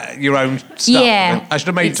talk about your own stuff. Yeah. I should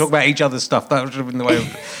have made you talk about each other's stuff. That should have been the way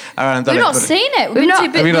around. We've not seen it. We've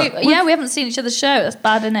not. We haven't seen each other's show. That's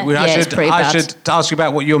bad, isn't it? I should ask you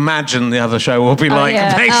about what you imagine the other show will be like.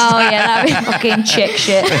 Yeah. That'd be fucking chick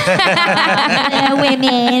shit.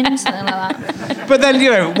 Women, something like that. But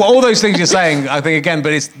then, all those things you're saying, I think, again,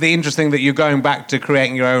 but it's the interesting that you're going back to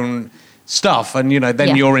creating your own stuff and,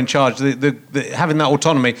 then you're in charge, the having that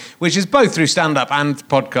autonomy, which is both through stand-up and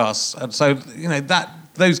podcasts. And so,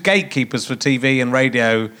 those gatekeepers for TV and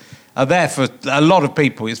radio are there for a lot of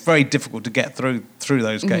people. It's very difficult to get through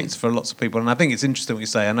those gates for lots of people. And I think it's interesting what you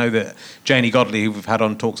say. I know that Janie Godley, who we've had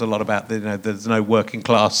on, talks a lot about there's no working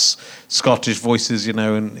class Scottish voices,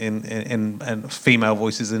 and female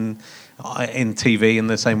voices in TV in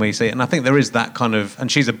the same way you see it. And I think there is that kind of, and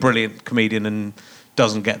she's a brilliant comedian and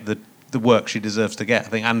doesn't get the work she deserves to get, I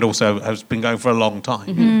think, and also has been going for a long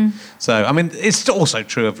time. So, I mean, it's also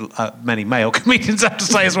true of many male comedians, I have to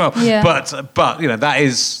say as well. Yeah. But that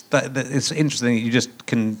it's interesting that you just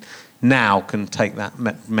can take that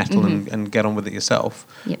metal and get on with it yourself.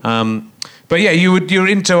 Yep. But yeah, you're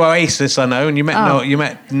into Oasis, I know, and you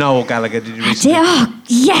met Noel Gallagher. Did you recently? Oh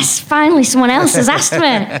yes, finally someone else has asked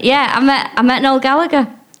me. Yeah, I met Noel Gallagher.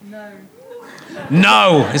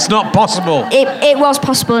 No, it's not possible. It was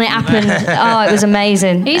possible and it happened. Oh, it was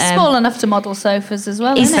amazing. He's small enough to model sofas as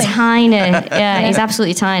well, He's isn't he? tiny. Yeah, he's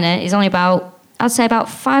absolutely tiny. He's only about, I'd say about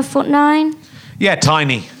 5'9". Yeah,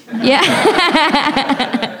 tiny. Yeah.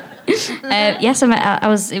 Yes, I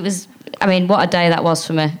was. It was. I mean, what a day that was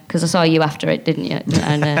for me, because I saw you after it, didn't you?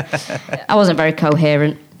 And I wasn't very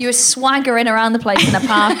coherent. You were swaggering around the place in a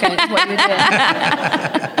parka, is what you were doing.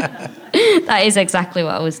 That is exactly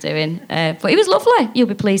what I was doing. But it was lovely. You'll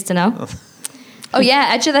be pleased to know. Oh yeah,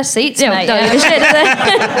 edge of their seats, Don't mate. give a shit, do they?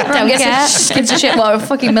 Don't care. Gives a shit what a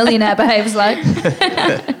fucking millionaire behaves like.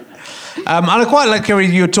 And I quite like, Kira,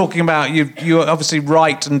 you were talking about, you obviously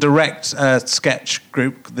write and direct a sketch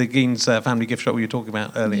group, the Geens Family Gift Shop we were talking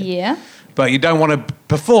about earlier. Yeah. But you don't want to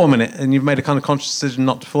perform in it, and you've made a kind of conscious decision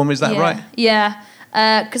not to perform. Is that right? Yeah.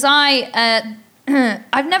 Because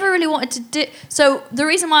I've never really wanted to do... So the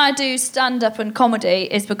reason why I do stand-up and comedy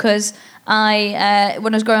is because when I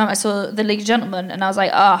was growing up, I saw The League of Gentlemen, and I was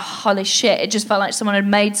like, oh, holy shit. It just felt like someone had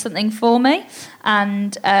made something for me.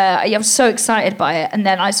 And I was so excited by it. And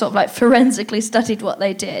then I sort of like forensically studied what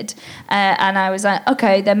they did. And I was like,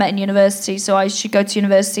 okay, they're met in university, so I should go to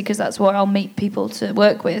university because that's where I'll meet people to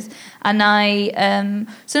work with. And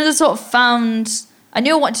so I sort of found... I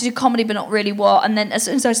knew I wanted to do comedy, but not really what. And then as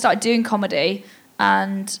soon as I started doing comedy,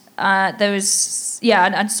 and there was... Yeah,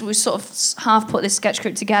 and so we sort of half put this sketch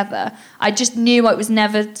group together. I just knew I was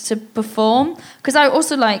never to perform. Because I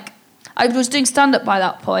also, like... I was doing stand-up by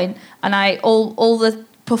that point, and all the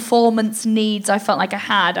performance needs I felt like I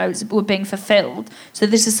had were being fulfilled. So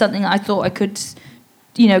this is something I thought I could,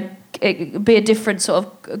 it be a different sort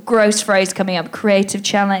of gross phrase coming up, creative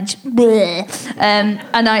challenge. And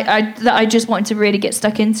I just wanted to really get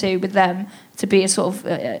stuck into with them, to be a sort of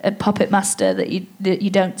a puppet master that you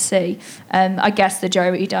don't see. I guess the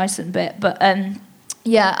Jeremy Dyson bit, but...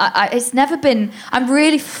 Yeah, it's never been... I'm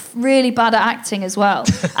really, really bad at acting as well.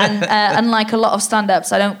 And unlike a lot of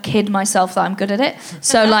stand-ups, I don't kid myself that I'm good at it.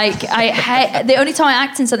 So, like, the only time I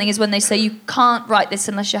act in something is when they say, you can't write this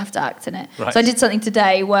unless you have to act in it. Right. So I did something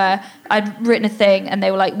today where I'd written a thing and they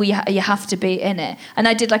were like, you have to be in it. And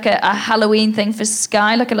I did, like, a Halloween thing for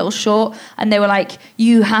Sky, like a little short, and they were like,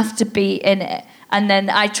 you have to be in it. And then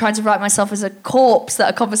I tried to write myself as a corpse that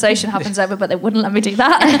a conversation happens over, but they wouldn't let me do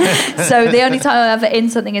that. So the only time I'm ever in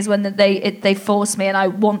something is when they force me and I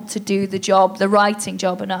want to do the job, the writing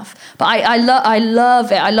job enough. But I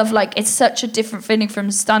love it. I love, like, it's such a different feeling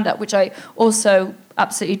from stand-up, which I also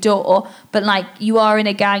absolutely adore. But, like, you are in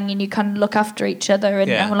a gang and you kind of look after each other.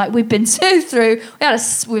 And we're like, we've been so through.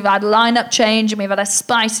 We've had lineup change and we've had a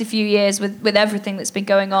spicy few years with everything that's been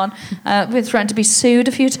going on. We're threatened to be sued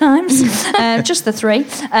a few times, just the three.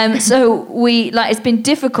 So it's been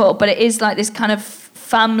difficult, but it is like this kind of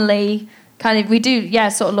family kind of. We do,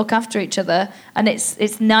 sort of look after each other, and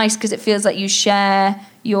it's nice because it feels like you share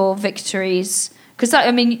your victories. Because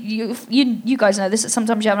you guys know this. That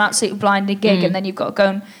sometimes you have an absolutely blinding gig, and then you've got to go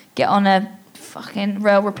and get on a fucking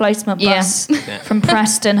rail replacement bus from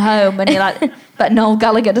Preston home, and you're like, but Noel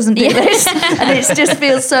Gallagher doesn't do this, and it just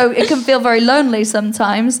feels it can feel very lonely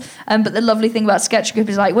sometimes. But the lovely thing about sketch group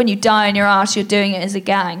is, like, when you die on your arse, you're doing it as a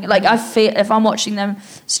gang. Like, I feel if I'm watching them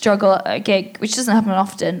struggle at a gig, which doesn't happen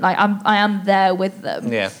often, like I am there with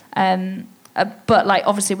them. Yeah. But, like,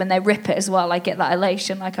 obviously when they rip it as well, I get that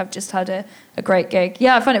elation, like I've just had a great gig.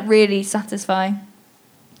 Yeah, I find it really satisfying.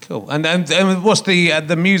 Cool. And what's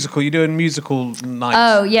the musical? You're doing musical nights?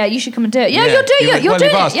 Oh, yeah, you should come and do it. Yeah, you'll do it. You'll do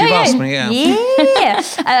it. You've asked me,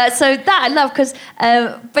 Yeah. So that I love, because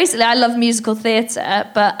basically I love musical theatre,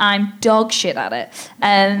 but I'm dog shit at it.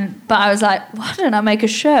 But I was like, why don't I make a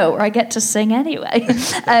show where I get to sing anyway?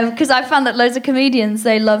 Because I found that loads of comedians,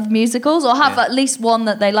 they love musicals or have at least one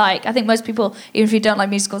that they like. I think most people, even if you don't like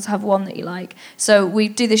musicals, have one that you like. So we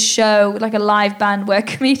do this show, like a live band, where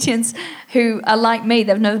comedians who are like me,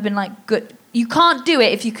 they've never been like good. You can't do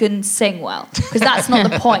it if you can sing well, because that's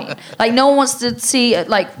not the point. Like, no one wants to see,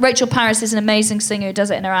 like, Rachel Parris is an amazing singer who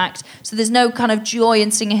does it in her act, so there's no kind of joy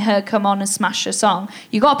in seeing her come on and smash a song.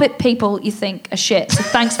 You got to pick people you think are shit, so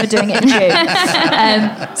thanks for doing it in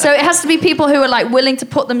June. So it has to be people who are, like, willing to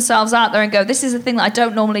put themselves out there and go, this is a thing that I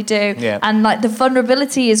don't normally do. Yeah. And, like, the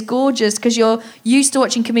vulnerability is gorgeous, because you're used to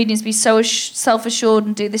watching comedians be so self-assured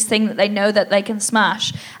and do this thing that they know that they can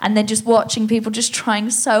smash, and then just watching people just trying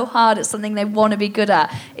so hard at something they want to be good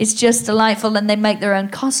at. It's just delightful, and they make their own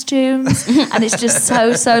costumes, and it's just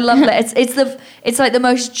so lovely. It's like the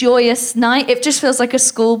most joyous night. It just feels like a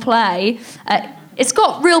school play. It's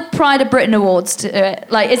got real Pride of Britain awards to it.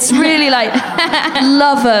 Like, it's really like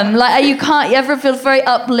love them. Like, you ever feel very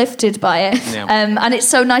uplifted by it. Yeah. And it's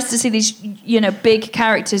so nice to see these big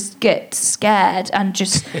characters get scared and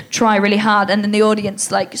just try really hard, and then the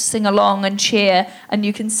audience like sing along and cheer, and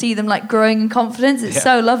you can see them like growing in confidence. It's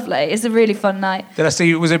so lovely. It's a really fun night. Did I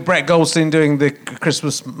see? Was it Brett Goldstein doing the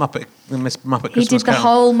Christmas Muppet Christmas He did the Carol?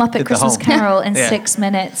 whole Muppet Christmas Carol in 6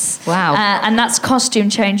 minutes. Wow. And that's costume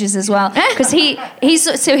changes as well, because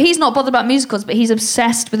he's not bothered about musicals, but he's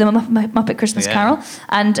obsessed with the Muppet Christmas Carol,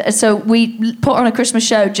 and so we put on a Christmas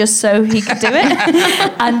show just so he could do it.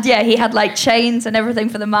 And he had like chains and everything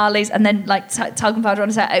for the Marleys, and then like talcum powder on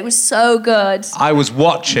his head. It was so good. I was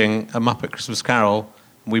watching a Muppet Christmas Carol.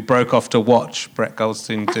 We broke off to watch Brett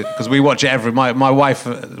Goldstein because we watch it my wife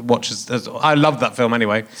watches. I love that film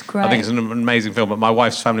anyway. It's great. I think it's an amazing film. But my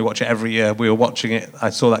wife's family watch it every year. We were watching it.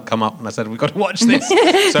 I saw that come up, and I said, "We've got to watch this."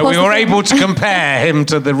 So we were able to compare him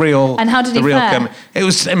to the real. And how did he fare? Kermit. It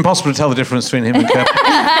was impossible to tell the difference between him and Kermit.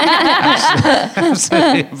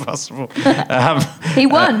 Absolutely impossible. He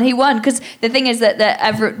won because the thing is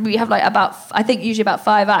that we have like usually about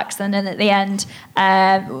 5 acts, and then at the end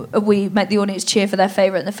we make the audience cheer for their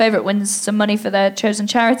favourite, and the favourite wins some money for their chosen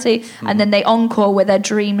charity, and then they encore with their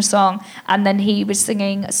dream song, and then he was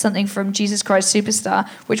singing something from Jesus Christ Superstar,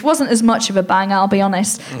 which wasn't as much of a bang, I'll be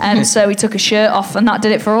honest, and so he took his shirt off, and that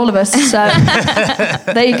did it for all of us. So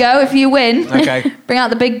there you go. If you win, bring out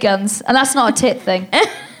the big guns, and that's not a tit thing.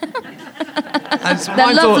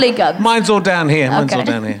 They're lovely guns. Mine's all down here. I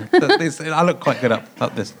look quite good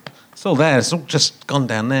up this. It's all there. It's all just gone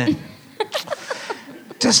down there.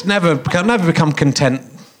 Just never become content.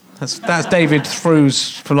 That's David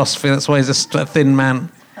Thru's philosophy. That's why he's a thin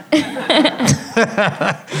man.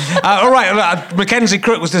 All right, Mackenzie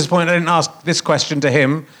Crook was disappointed I didn't ask this question to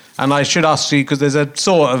him, and I should ask you because there's it's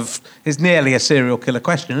nearly a serial killer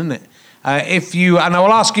question, isn't it? And I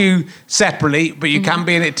will ask you separately, but you can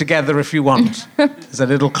be in it together if you want. There's a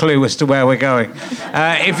little clue as to where we're going.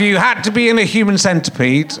 If you had to be in a human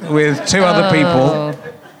centipede with 2 other people,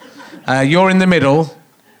 you're in the middle.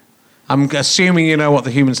 I'm assuming you know what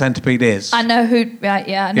the human centipede is. I know who. Right,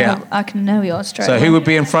 yeah, I know. Yeah. I can know yours straight. So who would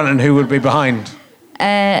be in front and who would be behind?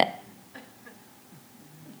 I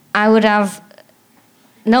would have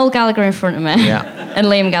Noel Gallagher in front of me, and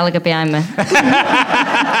Liam Gallagher behind me.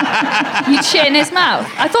 You'd shit in his mouth.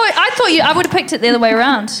 I thought I would have picked it the other way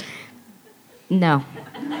around. No,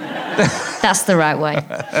 that's the right way.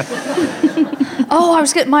 Oh, I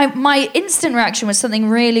was good. My instant reaction was something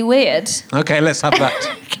really weird. Okay, let's have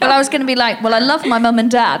that. Well, I was going to be like, well, I love my mum and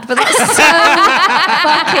dad, but that's so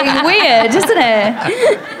fucking weird, isn't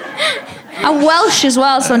it? I'm Welsh as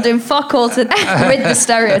well, so I'm doing fuck all to rid the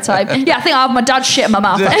stereotype. Yeah, I think I'll have my dad's shit in my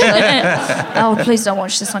mouth, actually. Oh, please don't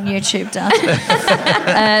watch this on YouTube, Dad.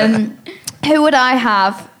 Who would I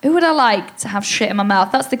have? Who would I like to have shit in my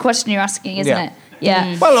mouth? That's the question you're asking, isn't it?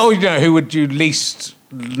 Yeah. Well, who would you least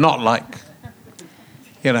not like?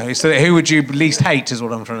 So who would you least hate is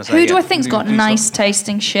what I'm trying to say. Who do I think's got nice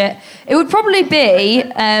tasting shit? It would probably be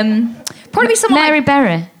someone Mary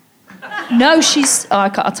Berry. No, she's. Oh,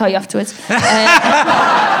 I'll tell you afterwards. No,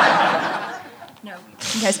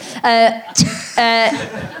 in case.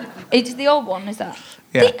 It's the old one, is that?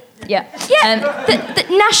 Yeah. The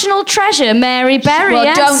national treasure, Mary Berry. Well,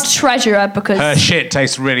 yes. don't treasure her because her shit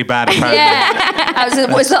tastes really bad. Apparently.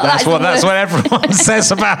 That's what everyone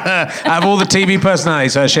says about her. Out of all the TV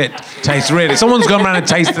personalities, her shit tastes really. Someone's gone around and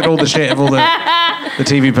tasted all the shit of all the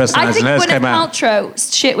TV personalities, and hers came out. I think Gwyneth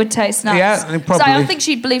Paltrow's shit would taste nice. Yeah, probably. So I don't think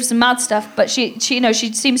she'd believe some mad stuff, but she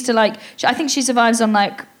seems to like. I think she survives on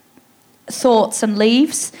like thoughts and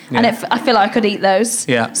leaves, and I feel like I could eat those.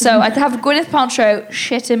 Yeah. So I'd have Gwyneth Paltrow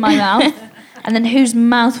shit in my mouth, and then whose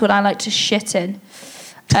mouth would I like to shit in?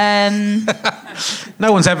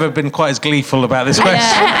 No one's ever been quite as gleeful about this question.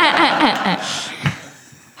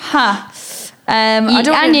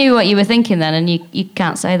 I knew what you were thinking then, and you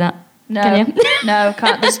can't say that. No, can you? No, I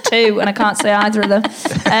can't. There's 2, and I can't say either of them.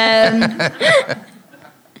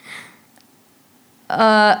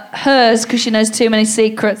 Hers, because she knows too many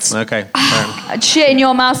secrets. Okay. I'd shit in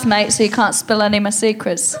your mouth, mate, so you can't spill any of my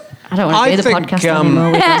secrets. I don't want to do the podcast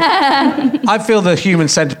anymore. I feel the human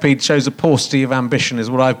centipede shows a paucity of ambition, is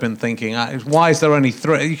what I've been thinking. Why is there only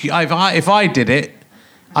 3? If I did it,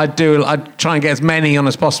 I'd try and get as many on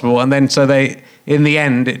as possible, and then in the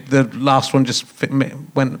end, the last one just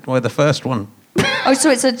went with the first one. Oh, so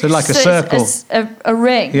it's like a circle, a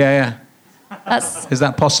ring. Yeah. Is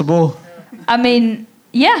that possible? I mean,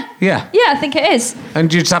 yeah. Yeah, I think it is.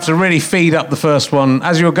 And you just have to really feed up the first one.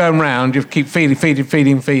 As you're going round, you keep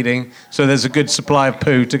feeding, so there's a good supply of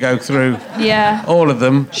poo to go through all of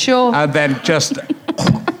them. Sure. And then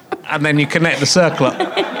and then you connect the circle up.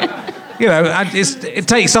 It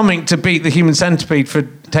takes something to beat the human centipede for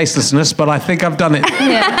tastelessness, but I think I've done it.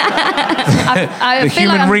 Yeah. I The feel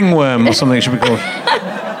like human ringworm or something it should be called.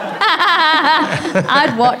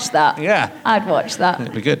 I'd watch that. Yeah. I'd watch that.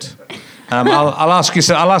 It'd be good. I'll ask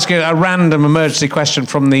you a random emergency question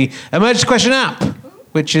from the emergency question app,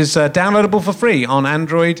 which is downloadable for free on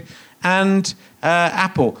Android and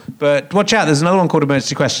Apple. But watch out, there's another one called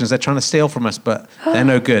emergency questions. They're trying to steal from us, but they're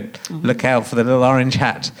no good. Look out for the little orange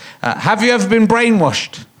hat. Have you ever been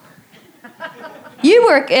brainwashed? You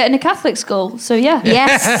work in a Catholic school, so yeah.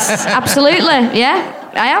 Yes, absolutely.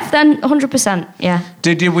 Yeah, I have then 100%. Yeah.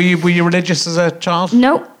 Were you religious as a child?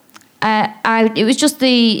 No, it was just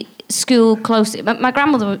the school close. My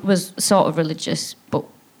grandmother was sort of religious, but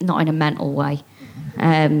not in a mental way.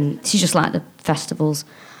 She just liked the festivals,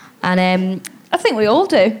 and I think we all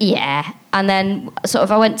do. yeah. And then sort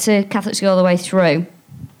of I went to Catholic school all the way through.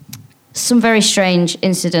 Some very strange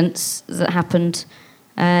incidents that happened.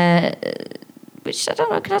 Which I don't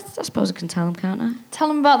know, I suppose I can tell them, can't I? Tell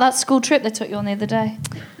them about that school trip they took you on the other day.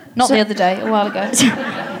 Not the other day, a while ago.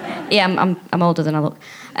 Yeah, I'm older than I look.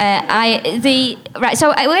 So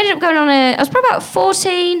we ended up going on I was probably about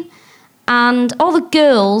 14, and all the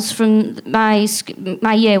girls from my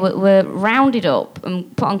year were rounded up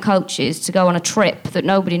and put on coaches to go on a trip that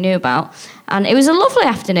nobody knew about. And it was a lovely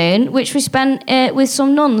afternoon, which we spent with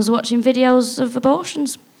some nuns watching videos of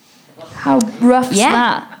abortions. How rough's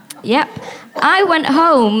that? Yep. I went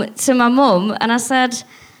home to my mum and I said,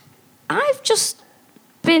 I've just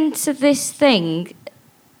been to this thing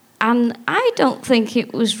and I don't think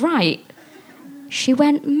it was right. She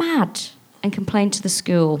went mad and complained to the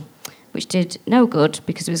school, which did no good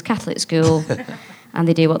because it was a Catholic school and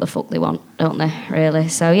they do what the fuck they want, don't they, really?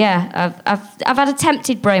 So, yeah, I've had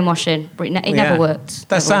attempted brainwashing, but it never worked.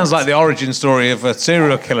 That sounds like the origin story of a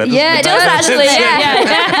serial killer, doesn't Yeah, it? it does actually, yeah.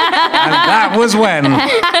 And that was when.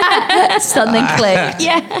 Something clicked.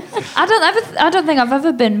 Yeah. I don't think I've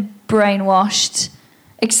ever been brainwashed,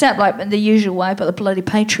 except like in the usual way, but the bloody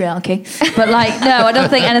patriarchy. But like, no, I don't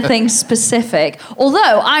think anything specific.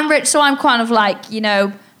 Although I'm rich, so I'm kind of like,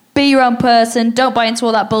 be your own person, don't buy into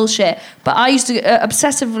all that bullshit. But I used to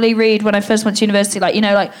obsessively read when I first went to university,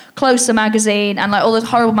 like Closer magazine and like all those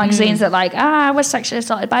horrible magazines that like, I was sexually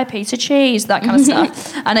assaulted by a piece of cheese, that kind of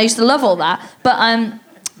stuff. And I used to love all that. But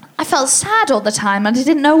I felt sad all the time and I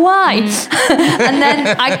didn't know why. And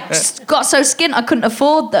then I got so skint I couldn't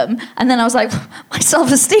afford them. And then I was like, my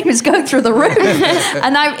self-esteem is going through the roof.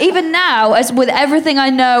 And even now, as with everything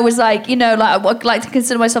I know, is like, I would like to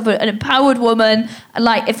consider myself an empowered woman.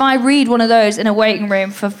 Like, if I read one of those in a waiting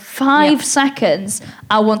room for 5 seconds,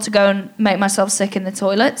 I want to go and make myself sick in the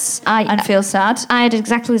toilets and feel sad. I had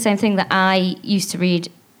exactly the same thing that I used to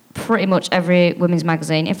read pretty much every women's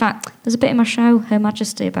magazine. In fact, there's a bit in my show, Her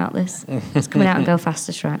Majesty, about this. It's coming out and go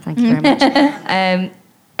faster, right? Thank you very much.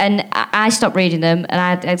 And I stopped reading them, and I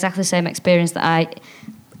had exactly the same experience that I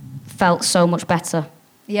felt so much better.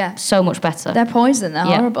 Yeah. So much better. They're poison, they're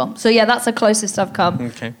horrible. So yeah, that's the closest I've come.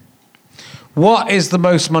 Okay. What is the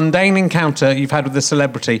most mundane encounter you've had with a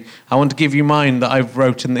celebrity? I want to give you mine that I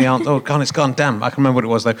wrote in the answer. Oh, God, it's gone. Damn, I can remember what it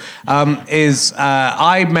was, though.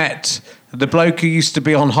 I met the bloke who used to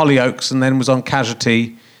be on Hollyoaks and then was on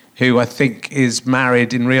Casualty, who I think is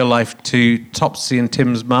married in real life to Topsy and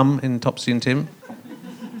Tim's mum in Topsy and Tim.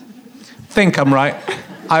 Think I'm right.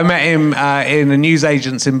 I met him in a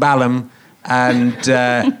newsagent's in Balham, and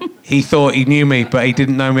he thought he knew me, but he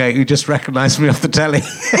didn't know me. He just recognised me off the telly.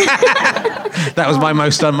 That was my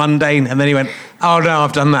most mundane. And then he went, oh, no,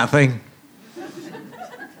 I've done that thing.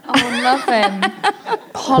 Oh, I love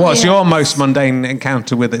him. What's your most mundane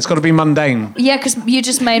encounter with it? It's got to be mundane. Yeah, because you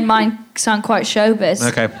just made mine sound quite showbiz.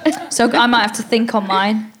 Okay. So I might have to think on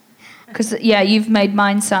mine. Because, yeah, you've made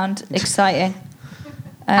mine sound exciting.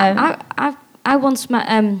 I once met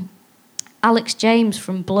Alex James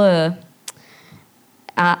from Blur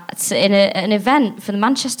in an event for the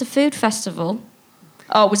Manchester Food Festival.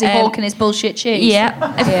 Oh, was he hawking his bullshit cheese? Yeah.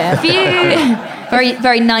 A few... Very,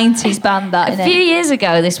 very 90s band, that, A few years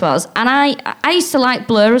ago, this was. And I used to like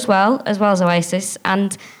Blur as well as Oasis.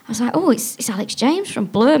 And I was like, oh, it's Alex James from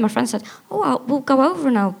Blur. My friend said, oh, we'll go over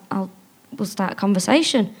and we'll start a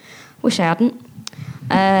conversation. Wish I hadn't.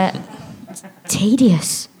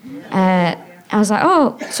 Tedious. I was like,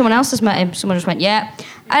 oh, someone else has met him. Someone just went, yeah.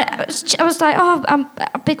 I was like, oh, I'm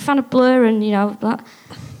a big fan of Blur and, that.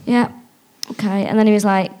 Yeah. Okay, and then he was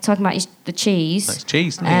like talking about the cheese. That's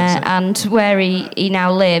cheese, and where he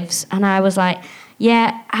now lives. And I was like,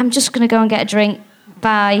 yeah, I'm just going to go and get a drink.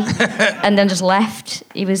 Bye. And then just left.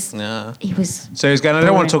 He was. So he's going, I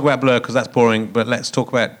don't want to talk about Blur because that's boring, but let's talk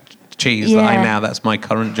about cheese that's my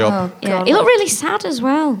current job. Yeah. He looked really sad as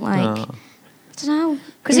well. don't know.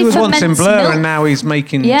 Because He was once in ferments Blur milk. and now he's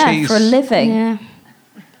making Yeah, cheese. for a living. Yeah.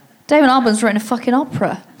 Damon Albarn's written a fucking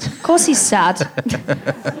opera. Of course he's sad.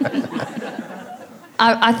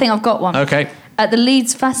 I think I've got one. Okay. At the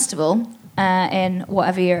Leeds Festival, in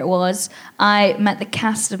whatever year it was, I met the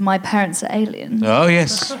cast of My Parents Are Aliens. Oh,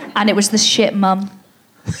 yes. And it was the shit mum.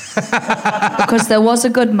 Because there was a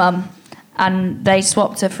good mum, and they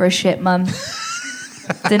swapped her for a shit mum.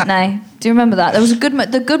 Didn't they? Do you remember that? There was a good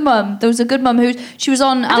mum. There was a good mum who she was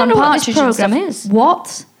on Alan know what this Partridge and stuff. programme is.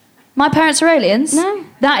 What? My Parents Are Aliens? No.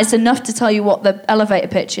 That is enough to tell you what the elevator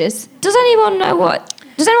pitch is. Does anyone know what?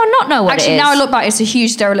 Does anyone not know what Actually, it is? now I look back, it's a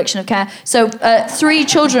huge dereliction of care. So 3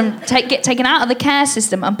 children get taken out of the care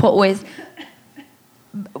system and put with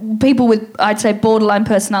people with, I'd say, borderline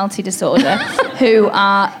personality disorder who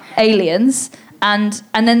are aliens, and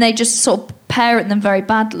then they just sort of parent them very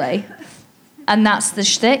badly. And that's the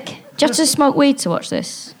shtick. Do you have to smoke weed to watch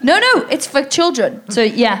this? No, it's for children. So,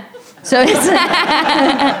 yeah. So it's...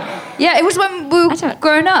 yeah, it was when we were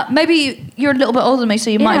growing up. Maybe you're a little bit older than me, so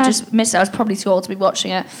you might just miss it. I was probably too old to be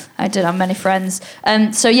watching it. I did have many friends.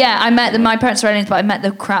 So, yeah, I met My Parents Are Aliens, but I met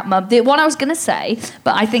the crap mum. The one I was going to say,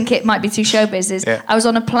 but I think it might be too showbiz, is I was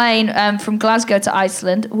on a plane from Glasgow to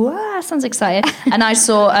Iceland. Wow, sounds exciting. And I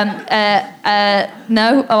saw...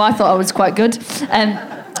 no? Oh, I thought I was quite good.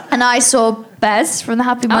 And I saw Bez from the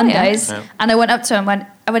Happy Mondays. Yeah. And I went up to him and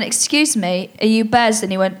I went, excuse me, are you Bez?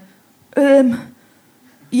 And he went,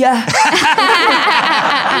 yeah.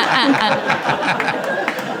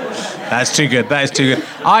 That's too good. That is too good.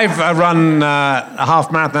 I've run a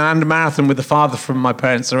half marathon and a marathon with the father from My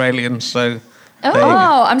Parents Are Aliens, so...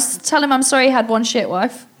 Oh, tell him I'm sorry he had one shit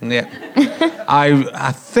wife. Yeah.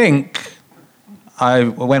 I think I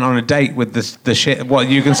went on a date with the shit... What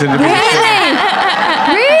you consider to be... Really?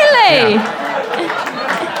 Yeah.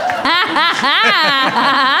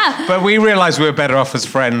 But we realised we were better off as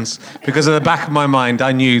friends because at the back of my mind,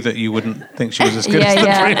 I knew that you wouldn't think she was as good as the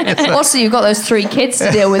previous. Also, you've got those 3 kids to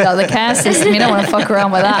deal with out of the care system. You don't want to fuck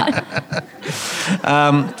around with that.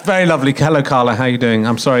 Very lovely. Hello, Carla. How are you doing?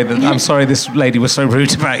 I'm sorry this lady was so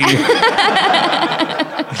rude about you.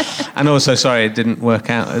 And also sorry it didn't work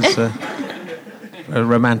out as a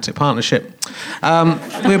romantic partnership.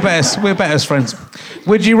 We're better as friends.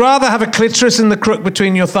 Would you rather have a clitoris in the crook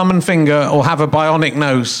between your thumb and finger or have a bionic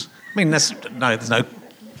nose? I mean, there's no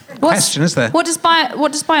question, is there? What does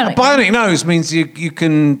bionic? A bionic nose means you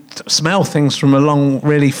can smell things from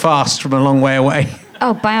really fast from a long way away.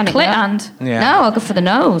 Oh, bionic Clit nose. hand. Yeah. No, I'll go for the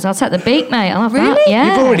nose. I'll take the beak, mate. I'll have that. Really?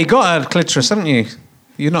 Yeah. You've already got a clitoris, haven't you?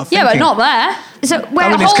 You're not thinking. Yeah, but not there. So where I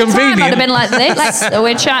mean, The it's whole time convenient. I'd have been like this. So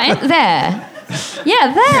we're chatting. there.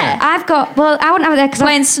 Yeah, there. I've got. Well, I wouldn't have it there because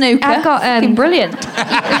Playing snooker. I've got. Fucking brilliant.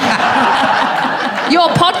 Your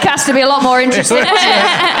podcast would be a lot more interesting.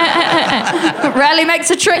 Rarely makes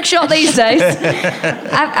a trick shot these days.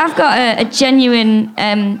 I've got a genuine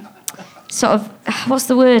sort of what's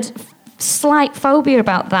the word? Slight phobia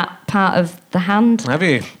about that part of the hand. Have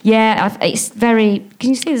you? Yeah, it's very.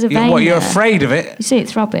 Can you see there's a vein? You're there? afraid of it? You see it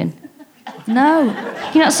throbbing? No.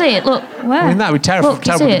 Can you not see it? Look. Where? I mean, that would be terrible, Look, you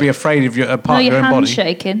terrible see to be it? afraid of a No, part of your your own hand body.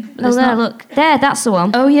 shaking. But Oh, it's there, not. look. There, that's the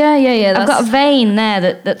one. Oh, yeah. I've got a vein there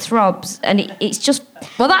that throbs, and it's just...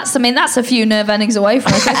 Well, that's a few nerve endings away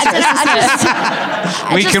from us.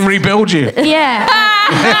 We can rebuild you. Yeah.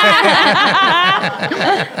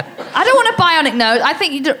 I don't want a bionic nose. I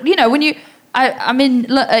think, when you... I mean,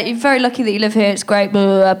 you're very lucky that you live here. It's great, blah,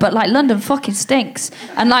 blah, blah, but, London fucking stinks.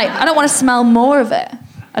 And, I don't want to smell more of it.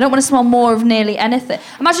 I don't want to smell more of nearly anything.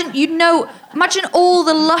 Imagine all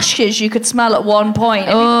the lushes you could smell at one point.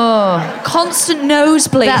 Oh. Constant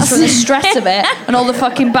nosebleeds from the stress of it and all the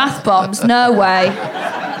fucking bath bombs. No way.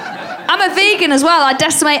 I'm a vegan as well. I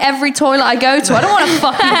decimate every toilet I go to. I don't want a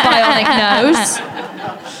fucking bionic nose.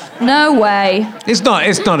 No way. It's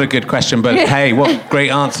not a good question, but hey, what great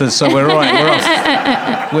answers. So we're all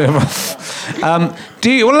right. We're off. We'll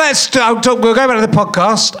go back to the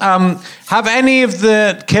podcast. Have any of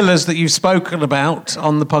the killers that you've spoken about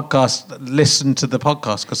on the podcast listened to the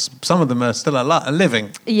podcast? Because some of them are still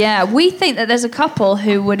living. Yeah, we think that there's a couple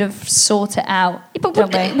who would have sought it out. But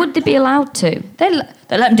would they be allowed to? They let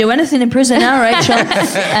them do anything in prison now, Rachel.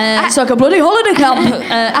 It's like a bloody holiday camp.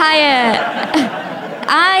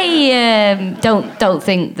 I don't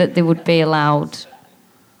think that they would be allowed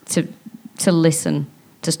to listen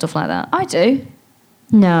to stuff like that. I do.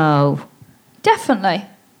 No. Definitely.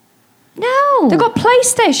 No. They've got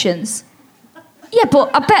PlayStations. Yeah,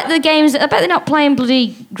 but I bet they're not playing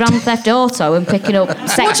bloody Grand Theft Auto and picking up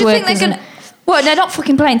sex What do you think workers. they're going to... Well, they're not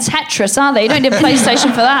fucking playing Tetris, are they? You don't need a PlayStation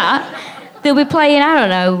for that. They'll be playing, I don't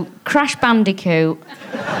know, Crash Bandicoot.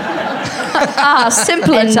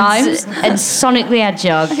 Simpler times. And Sonic the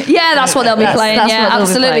Hedgehog. Yeah, that's what they'll be playing. That's Yeah, what they'll be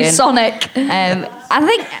absolutely. playing. Sonic.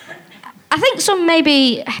 I think some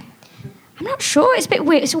maybe. I'm not sure. It's a bit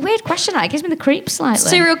weird. It's a weird question. It gives me the creeps slightly.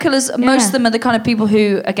 Serial killers, most of them are the kind of people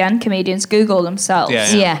who, again, comedians Google themselves.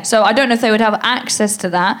 Yeah. So I don't know if they would have access to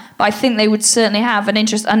that, but I think they would certainly have an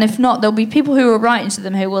interest. And if not, there'll be people who are writing to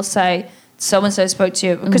them who will say, so-and-so spoke to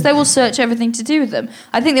you, because they will search everything to do with them.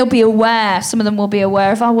 I think they'll be aware, some of them will be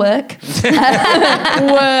aware of our work. But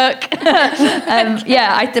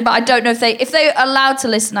I don't know if they're allowed to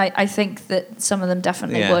listen, I think that some of them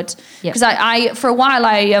definitely would. Because I for a while,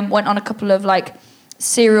 I went on a couple of, like,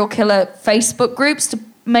 serial killer Facebook groups to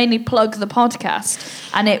mainly plug the podcast,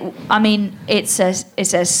 and it's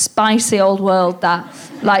a spicy old world that,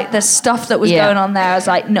 like, the stuff that was going on there, I was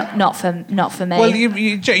like, not for me. Well,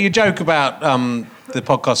 you joke about the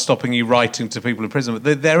podcast stopping you writing to people in prison,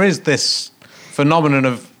 but there is this phenomenon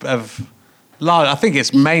of large. I think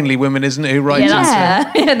it's mainly women, isn't it, who write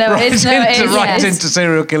into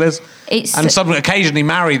serial killers. And some occasionally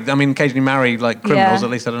married. I mean, occasionally marry like criminals.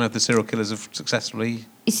 At least I don't know if the serial killers have successfully.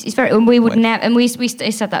 It's very. And we would never. And we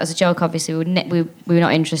said that as a joke. Obviously, we were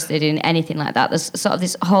not interested in anything like that. There's sort of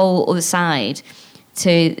this whole other side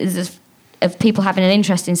of people having an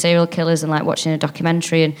interest in serial killers and like watching a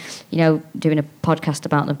documentary and doing a podcast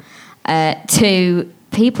about them. To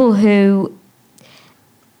people who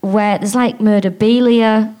there's like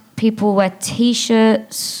murderabilia. People wear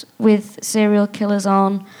T-shirts with serial killers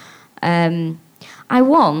on. I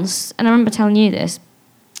once, and I remember telling you this,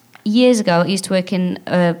 years ago, I used to work in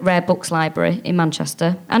a rare books library in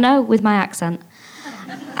Manchester. I know, with my accent.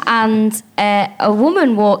 And a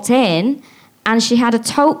woman walked in, and she had a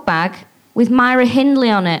tote bag with Myra Hindley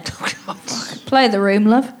on it. Play the room,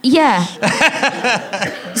 love. Yeah.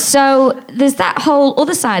 So there's that whole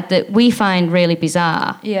other side that we find really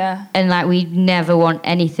bizarre. Yeah. And like we never want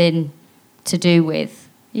anything to do with.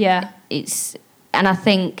 Yeah. And I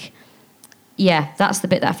think, that's the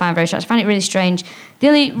bit that I find very strange. I find it really strange. The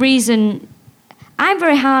only reason I'm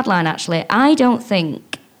very hardline, actually. I don't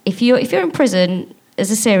think if you're in prison as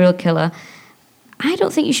a serial killer, I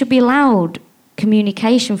don't think you should be allowed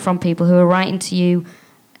communication from people who are writing to you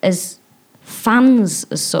as fans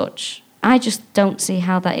as such. I just don't see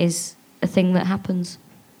how that is a thing that happens.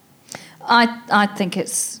 I think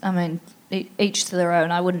it's, each to their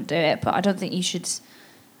own. I wouldn't do it, but I don't think you should.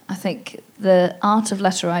 I think the art of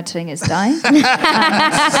letter writing is dying. I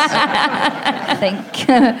think.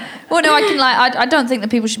 I don't think that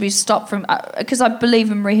people should be stopped from, because I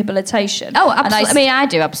believe in rehabilitation. Oh, absolutely. I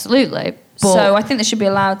do, absolutely. But so I think they should be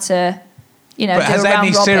allowed to. But has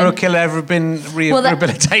any serial killer ever been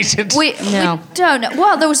rehabilitated? We don't know.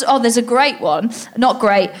 Well, there's a great one. Not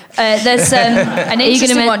great. There's an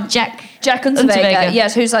interesting one. Jack Unterweger.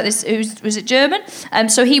 Yes, who's like this? Was it German?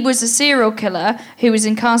 So he was a serial killer who was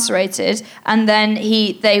incarcerated, and then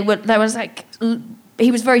he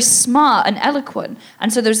was very smart and eloquent,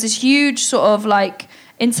 and so there was this huge sort of like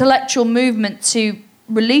intellectual movement to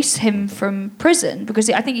release him from prison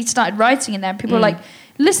because I think he started writing in there, and people were like,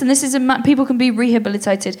 listen, this is people can be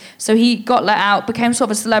rehabilitated. So he got let out, became sort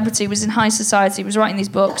of a celebrity, was in high society, was writing these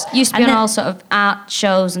books. Used to be on all sort of art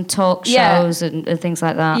shows and talk shows and things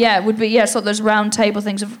like that. Yeah, it would be, sort of those round table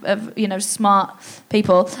things of smart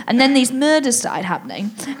people. And then these murders started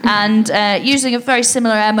happening and using a very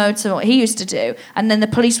similar MO to what he used to do. And then the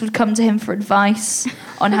police would come to him for advice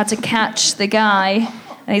on how to catch the guy.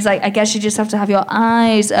 And he's like, I guess you just have to have your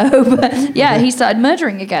eyes open. He started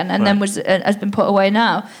murdering again, and then has been put away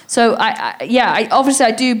now. So I obviously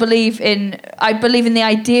I believe in the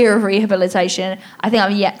idea of rehabilitation. I think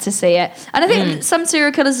I'm yet to see it, and I think some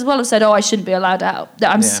serial killers as well have said, "Oh, I shouldn't be allowed out.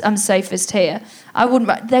 That I'm safest here." I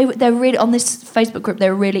wouldn't. They're really on this Facebook group.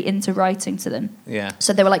 They're really into writing to them. Yeah.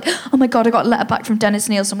 So they were like, "Oh my God, I got a letter back from Dennis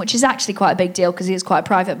Nielsen," which is actually quite a big deal because he is quite a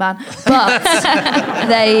private man. But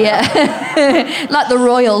they like the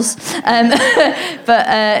royals.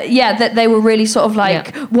 That they were really sort of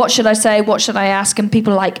like, what should I say? What should I ask? And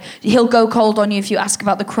people are like, he'll go cold on you if you ask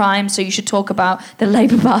about the crime. So you should talk about the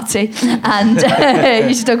Labour Party and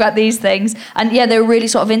you should talk about these things. And they were really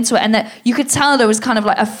sort of into it. And that you could tell there was kind of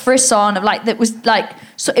like a frisson of like that was like,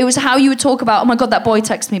 so it was how you would talk about, oh my God, that boy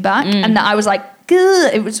texted me back. And I was like,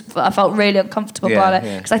 I felt really uncomfortable about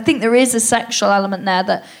it because I think there is a sexual element there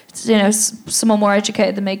that someone more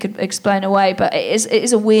educated than me could explain away, but it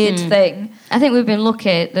is a weird thing. I think we've been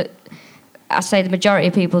lucky that I say the majority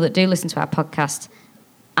of people that do listen to our podcast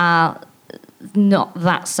are not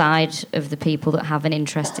that side of the people that have an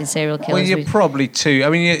interest in serial killers. Well, you're probably too. I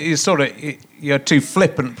mean, you're too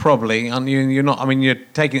flippant, probably, and you're not. I mean, you're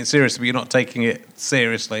taking it seriously, but you're not taking it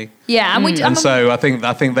seriously. Yeah, and so I think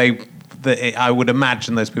I would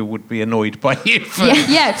imagine those people would be annoyed by you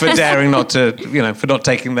for daring not to, for not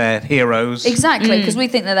taking their heroes. Exactly, because we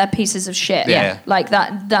think that they're pieces of shit. Yeah. Like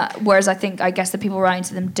that. Whereas I guess the people writing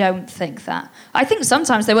to them don't think that. I think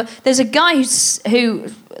sometimes they were. There's a guy who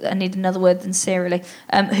I need another word than serially,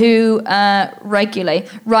 who regularly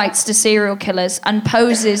writes to serial killers and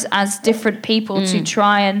poses as different people to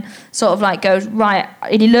try and sort of like goes, right,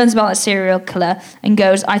 and he learns about a serial killer and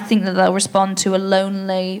goes, I think that they'll respond to a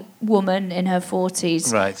lonely woman in her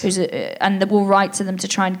 40s, right? And will write to them to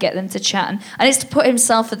try and get them to chat. And it's to put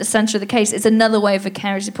himself at the centre of the case. It's another way of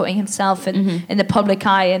vicariously putting himself in the public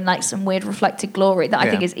eye in like some weird reflected glory that I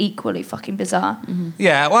think is equally fucking bizarre.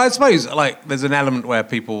 Yeah, well, I suppose like there's an element where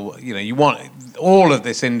people, you want all of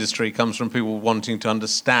this industry comes from people wanting to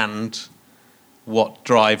understand what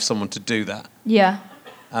drives someone to do that. Yeah.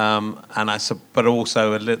 But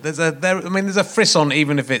also there's a frisson,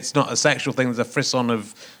 even if it's not a sexual thing. There's a frisson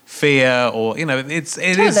of fear, or it's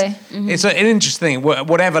an interesting thing.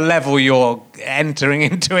 Whatever level you're entering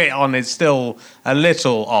into it on is still a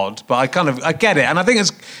little odd, but I get it, and I think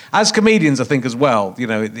as comedians, I think as well,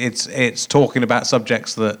 it's talking about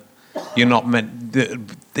subjects that you're not meant.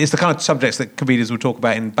 It's the kind of subjects that comedians would talk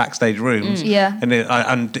about in backstage rooms. Yeah. And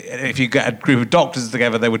if you get a group of doctors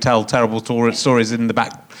together, they would tell terrible stories in the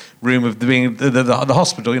back room of the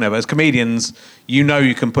hospital. But as comedians,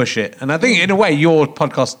 you can push it. And I think in a way, your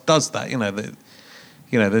podcast does that.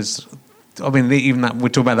 There's. I mean, even that we're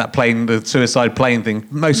talking about that plane, the suicide plane thing.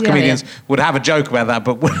 Most comedians would have a joke about that,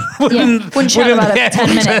 but wouldn't chat about it for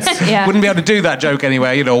 10 minutes. Yeah. Wouldn't be able to do that joke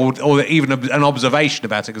anyway, or even an observation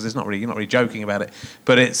about it, because you're not really joking about it.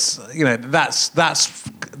 But it's that's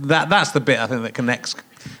the bit I think that connects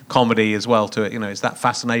comedy as well to it. It's that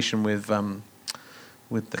fascination with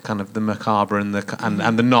the kind of the macabre and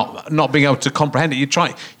the not being able to comprehend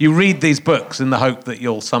it. You read these books in the hope that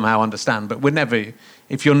you'll somehow understand, but we're never.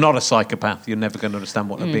 If you're not a psychopath, you're never going to understand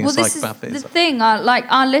what being a psychopath is. The thing,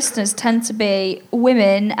 our listeners tend to be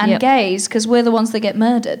women and gays because we're the ones that get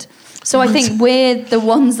murdered. So I think we're the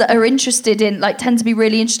ones that are interested in, tend to be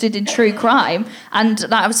really interested in true crime. And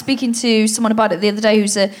I was speaking to someone about it the other day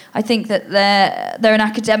who's I think that they're an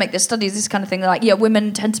academic that studies this kind of thing. They're like,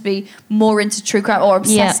 women tend to be more into true crime or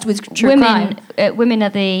obsessed with true crime. Women are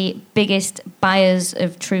the biggest buyers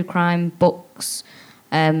of true crime books.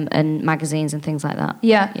 And magazines and things like that.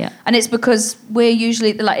 Yeah. And it's because we're usually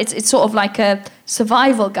it's sort of like a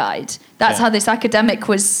survival guide. That's how this academic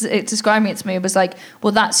was describing it to me. It was like,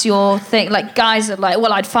 well, that's your thing. Like guys are like,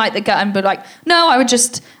 well, I'd fight the guy and be like, no,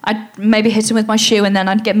 I'd maybe hit him with my shoe and then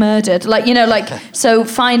I'd get murdered. So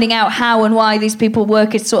finding out how and why these people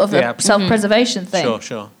work is sort of a self-preservation thing.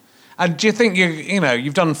 Sure. And do you think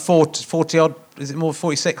you've done 40 odd? Is it more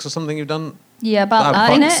 46 or something you've done? Yeah, about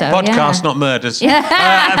that, innit? Podcast, not murders. Yeah.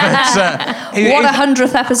 What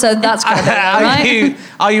 100th episode that's going to be, right?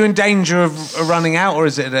 Are you in danger of running out, or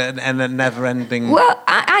is it a never-ending... Well,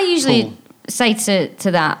 I usually say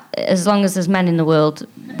to that, as long as there's men in the world,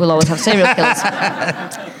 we'll always have serial killers.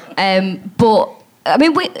 But, I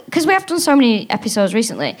mean, because we have done so many episodes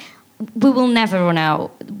recently, we will never run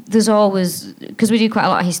out. There's always... Because we do quite a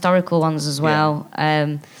lot of historical ones as well.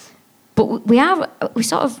 Yeah. But we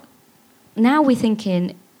sort of... Now we're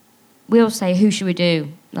thinking, we all say, who should we do?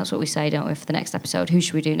 That's what we say, don't we, for the next episode? Who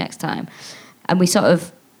should we do next time? And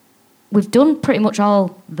we've done pretty much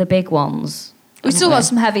all the big ones. We've still got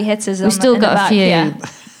some heavy hitters. We've still got a few.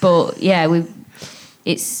 But yeah, we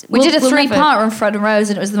did a 3-parter on Fred and Rose,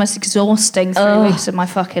 and it was the most exhausting 3 weeks of my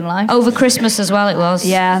fucking life. Over Christmas as well, it was.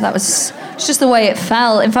 Yeah, it's just the way it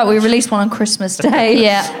fell. In fact, we released one on Christmas Day.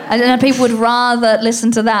 Yeah. And then people would rather listen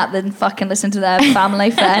to that than fucking listen to their family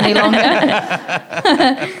for any longer.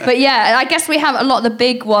 But yeah, I guess we have a lot of the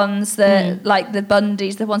big ones, like the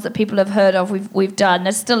Bundys, the ones that people have heard of, we've done.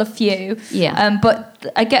 There's still a few. Yeah. But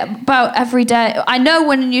I get about every day. I know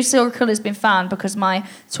when a new serial killer has been found because my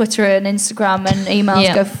Twitter and Instagram and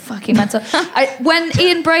emails go fucking mental. When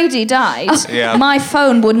Ian Brady died, my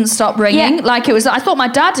phone wouldn't stop ringing. Yeah. Like it was. I thought my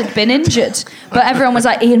dad had been injured, but everyone was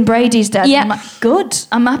like, "Ian Brady's dead." Yeah. I'm like, good.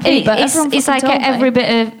 I'm happy. But it's like every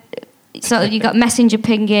bit of. So you got Messenger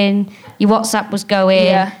pinging. Your WhatsApp was going.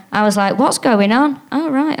 Yeah. I was like, "What's going on?" Oh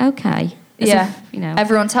right, okay. If,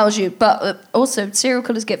 everyone tells you, but also serial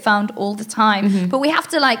killers get found all the time. Mm-hmm. But we have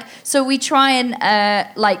to so we try and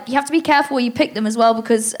you have to be careful where you pick them as well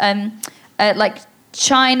because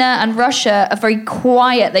China and Russia are very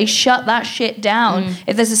quiet. They shut that shit down.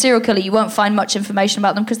 If there's a serial killer, you won't find much information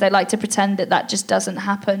about them because they like to pretend that just doesn't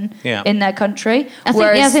happen in their country. I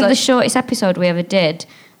think the shortest episode we ever did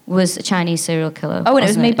was a Chinese serial killer. Oh, and it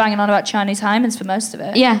was me banging on about Chinese hymens for most of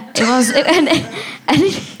it. Yeah, it was.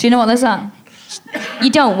 Do you know what those are? You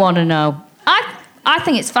don't want to know. I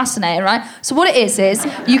think it's fascinating, right? So what it is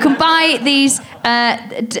you can buy these,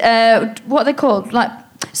 what are they called?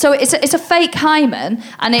 So it's a fake hymen,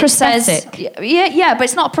 and it prosthetic. says but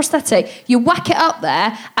it's not a prosthetic. You whack it up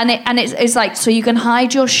there, and it's like so you can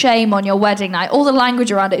hide your shame on your wedding night. All the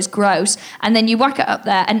language around it is gross, and then you whack it up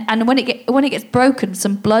there, and when it gets broken,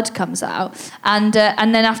 some blood comes out, and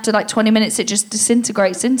then after like 20 minutes, it just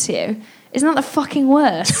disintegrates into you. Isn't that the fucking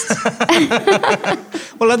worst?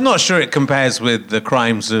 Well, I'm not sure it compares with the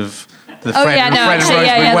crimes of the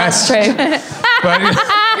That's true. But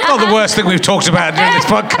not the worst thing we've talked about during this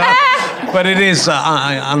podcast. But it is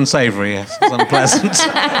unsavoury, yes. It's unpleasant.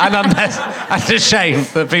 and a shame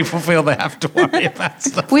that people feel they have to worry about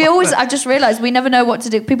stuff. I've just realised we never know what to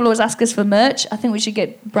do. People always ask us for merch. I think we should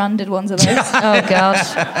get branded ones of those. Oh,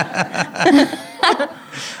 gosh.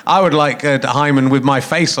 I would like a hymen with my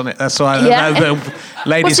face on it. That's why the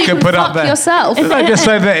ladies so you could can put up fuck there. yourself. No, just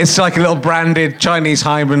so that it's like a little branded Chinese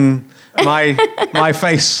hymen, my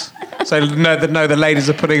face. So the ladies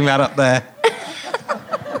are putting that up there.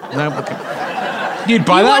 No, okay. You'd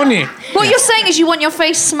buy that, wouldn't you? What you're saying is you want your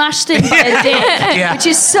face smashed in by a dick, which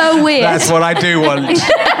is so weird. That's what I do want.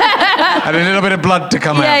 And a little bit of blood to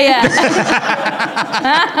come out. Yeah.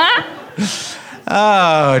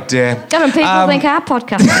 Oh dear. Gavin, people think our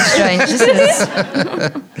podcast is strange.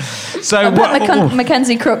 So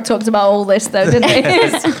Mackenzie Crook talked about all this though, didn't he?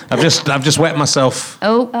 I've just wet myself.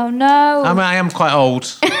 Oh no. I am quite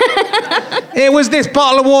old. It was this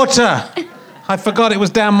bottle of water. I forgot it was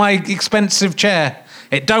down my expensive chair.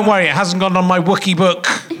 Don't worry, it hasn't gone on my Wookiee book.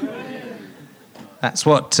 That's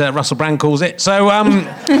what Russell Brand calls it. So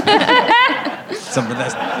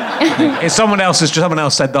someone else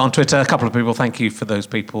said that on Twitter. A couple of people, thank you for those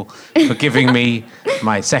people for giving me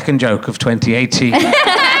my second joke of 2018.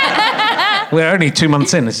 We're only 2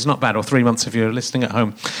 months in. This is not bad, or 3 months if you're listening at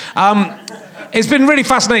home. It's been really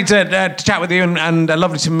fascinating to chat with you and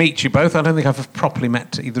lovely to meet you both. I don't think I've properly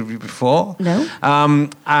met either of you before. No.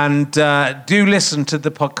 And do listen to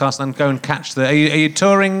the podcast and go and catch Are you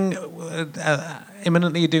touring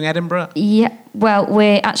imminently? You're doing Edinburgh? Yeah. Well,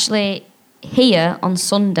 we're actually here on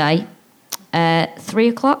Sunday,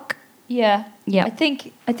 3:00. Yeah. Yeah. I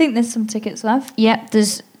think there's some tickets left. Yeah.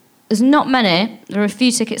 There's not many. There are a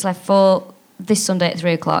few tickets left for this Sunday at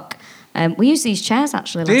 3:00. We used these chairs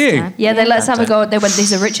actually last time. Yeah, they let us have a go. They went,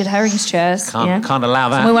 these are Richard Herring's chairs. Can't allow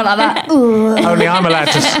that. And we went like that. Only I'm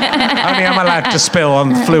allowed to spill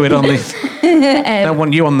on fluid on the. Don't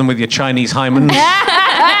want you on them with your Chinese hymens.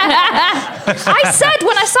 I said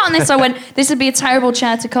when I sat on this, I went, this would be a terrible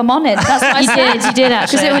chair to come on in. That's what I said. You did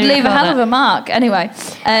actually. Because it would leave a hell of a mark. Anyway.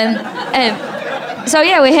 So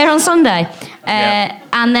yeah, we're here on Sunday.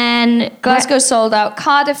 And then Glasgow sold out.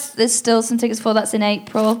 Cardiff, there's still some tickets for. That's in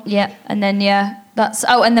April. Yeah. And then that's.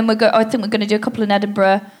 Oh, and then I think we're going to do a couple in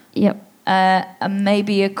Edinburgh. Yep. And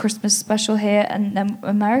maybe a Christmas special here, and then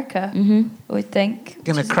America. Mm-hmm. We think.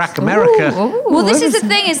 Gonna crack America. Ooh. Well, this is the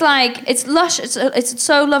thing. Is like it's lush. It's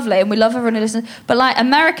so lovely, and we love everyone who listens. But like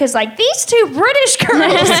America's like these two British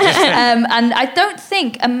girls, and I don't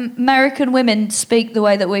think American women speak the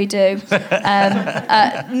way that we do.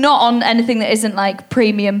 Not on anything that isn't like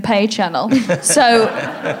premium pay channel. So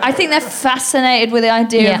I think they're fascinated with the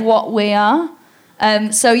idea of what we are.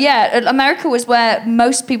 America was where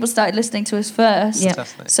most people started listening to us first. Yeah.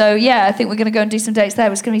 So I think we're going to go and do some dates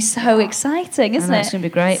there. It's going to be so exciting, isn't it? It's going to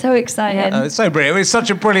be great. So exciting. It's so brilliant. It's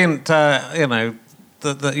such a brilliant,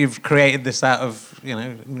 that you've created this out of,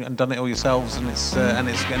 and done it all yourselves, and it's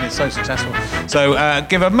so successful. So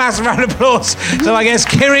give a massive round of applause to I guess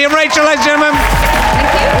Kiri and Rachel, ladies and gentlemen.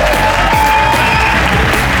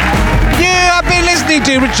 Thank you. I've been listening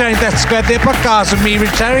to Rich Herring's Leicester Square Theatre podcast with me,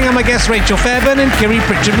 Rich Herring, and my guests Rachel Fairburn and Kiri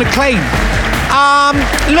Pritchard McLean.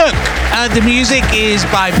 The music is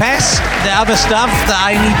by Pest. The other stuff that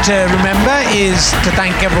I need to remember is to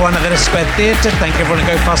thank everyone at the Leicester Square Theatre, thank everyone at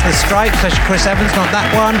Go Past the Stripe, especially Chris Evans, not that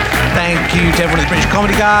one. Thank you to everyone at the British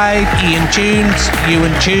Comedy Guide, Ian Tunes, you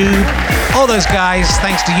and Tube, all those guys.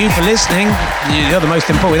 Thanks to you for listening. You're the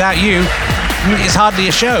most important. Without you, it's hardly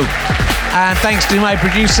a show. And thanks to my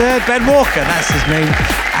producer, Ben Walker, that's his name.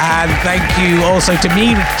 And thank you also to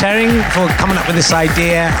me, Rich Herring, for coming up with this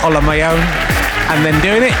idea all on my own and then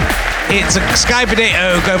doing it. It's a Sky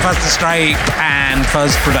Potato, Go Faster Stripe, and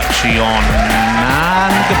Fuzz production.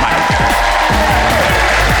 And goodbye.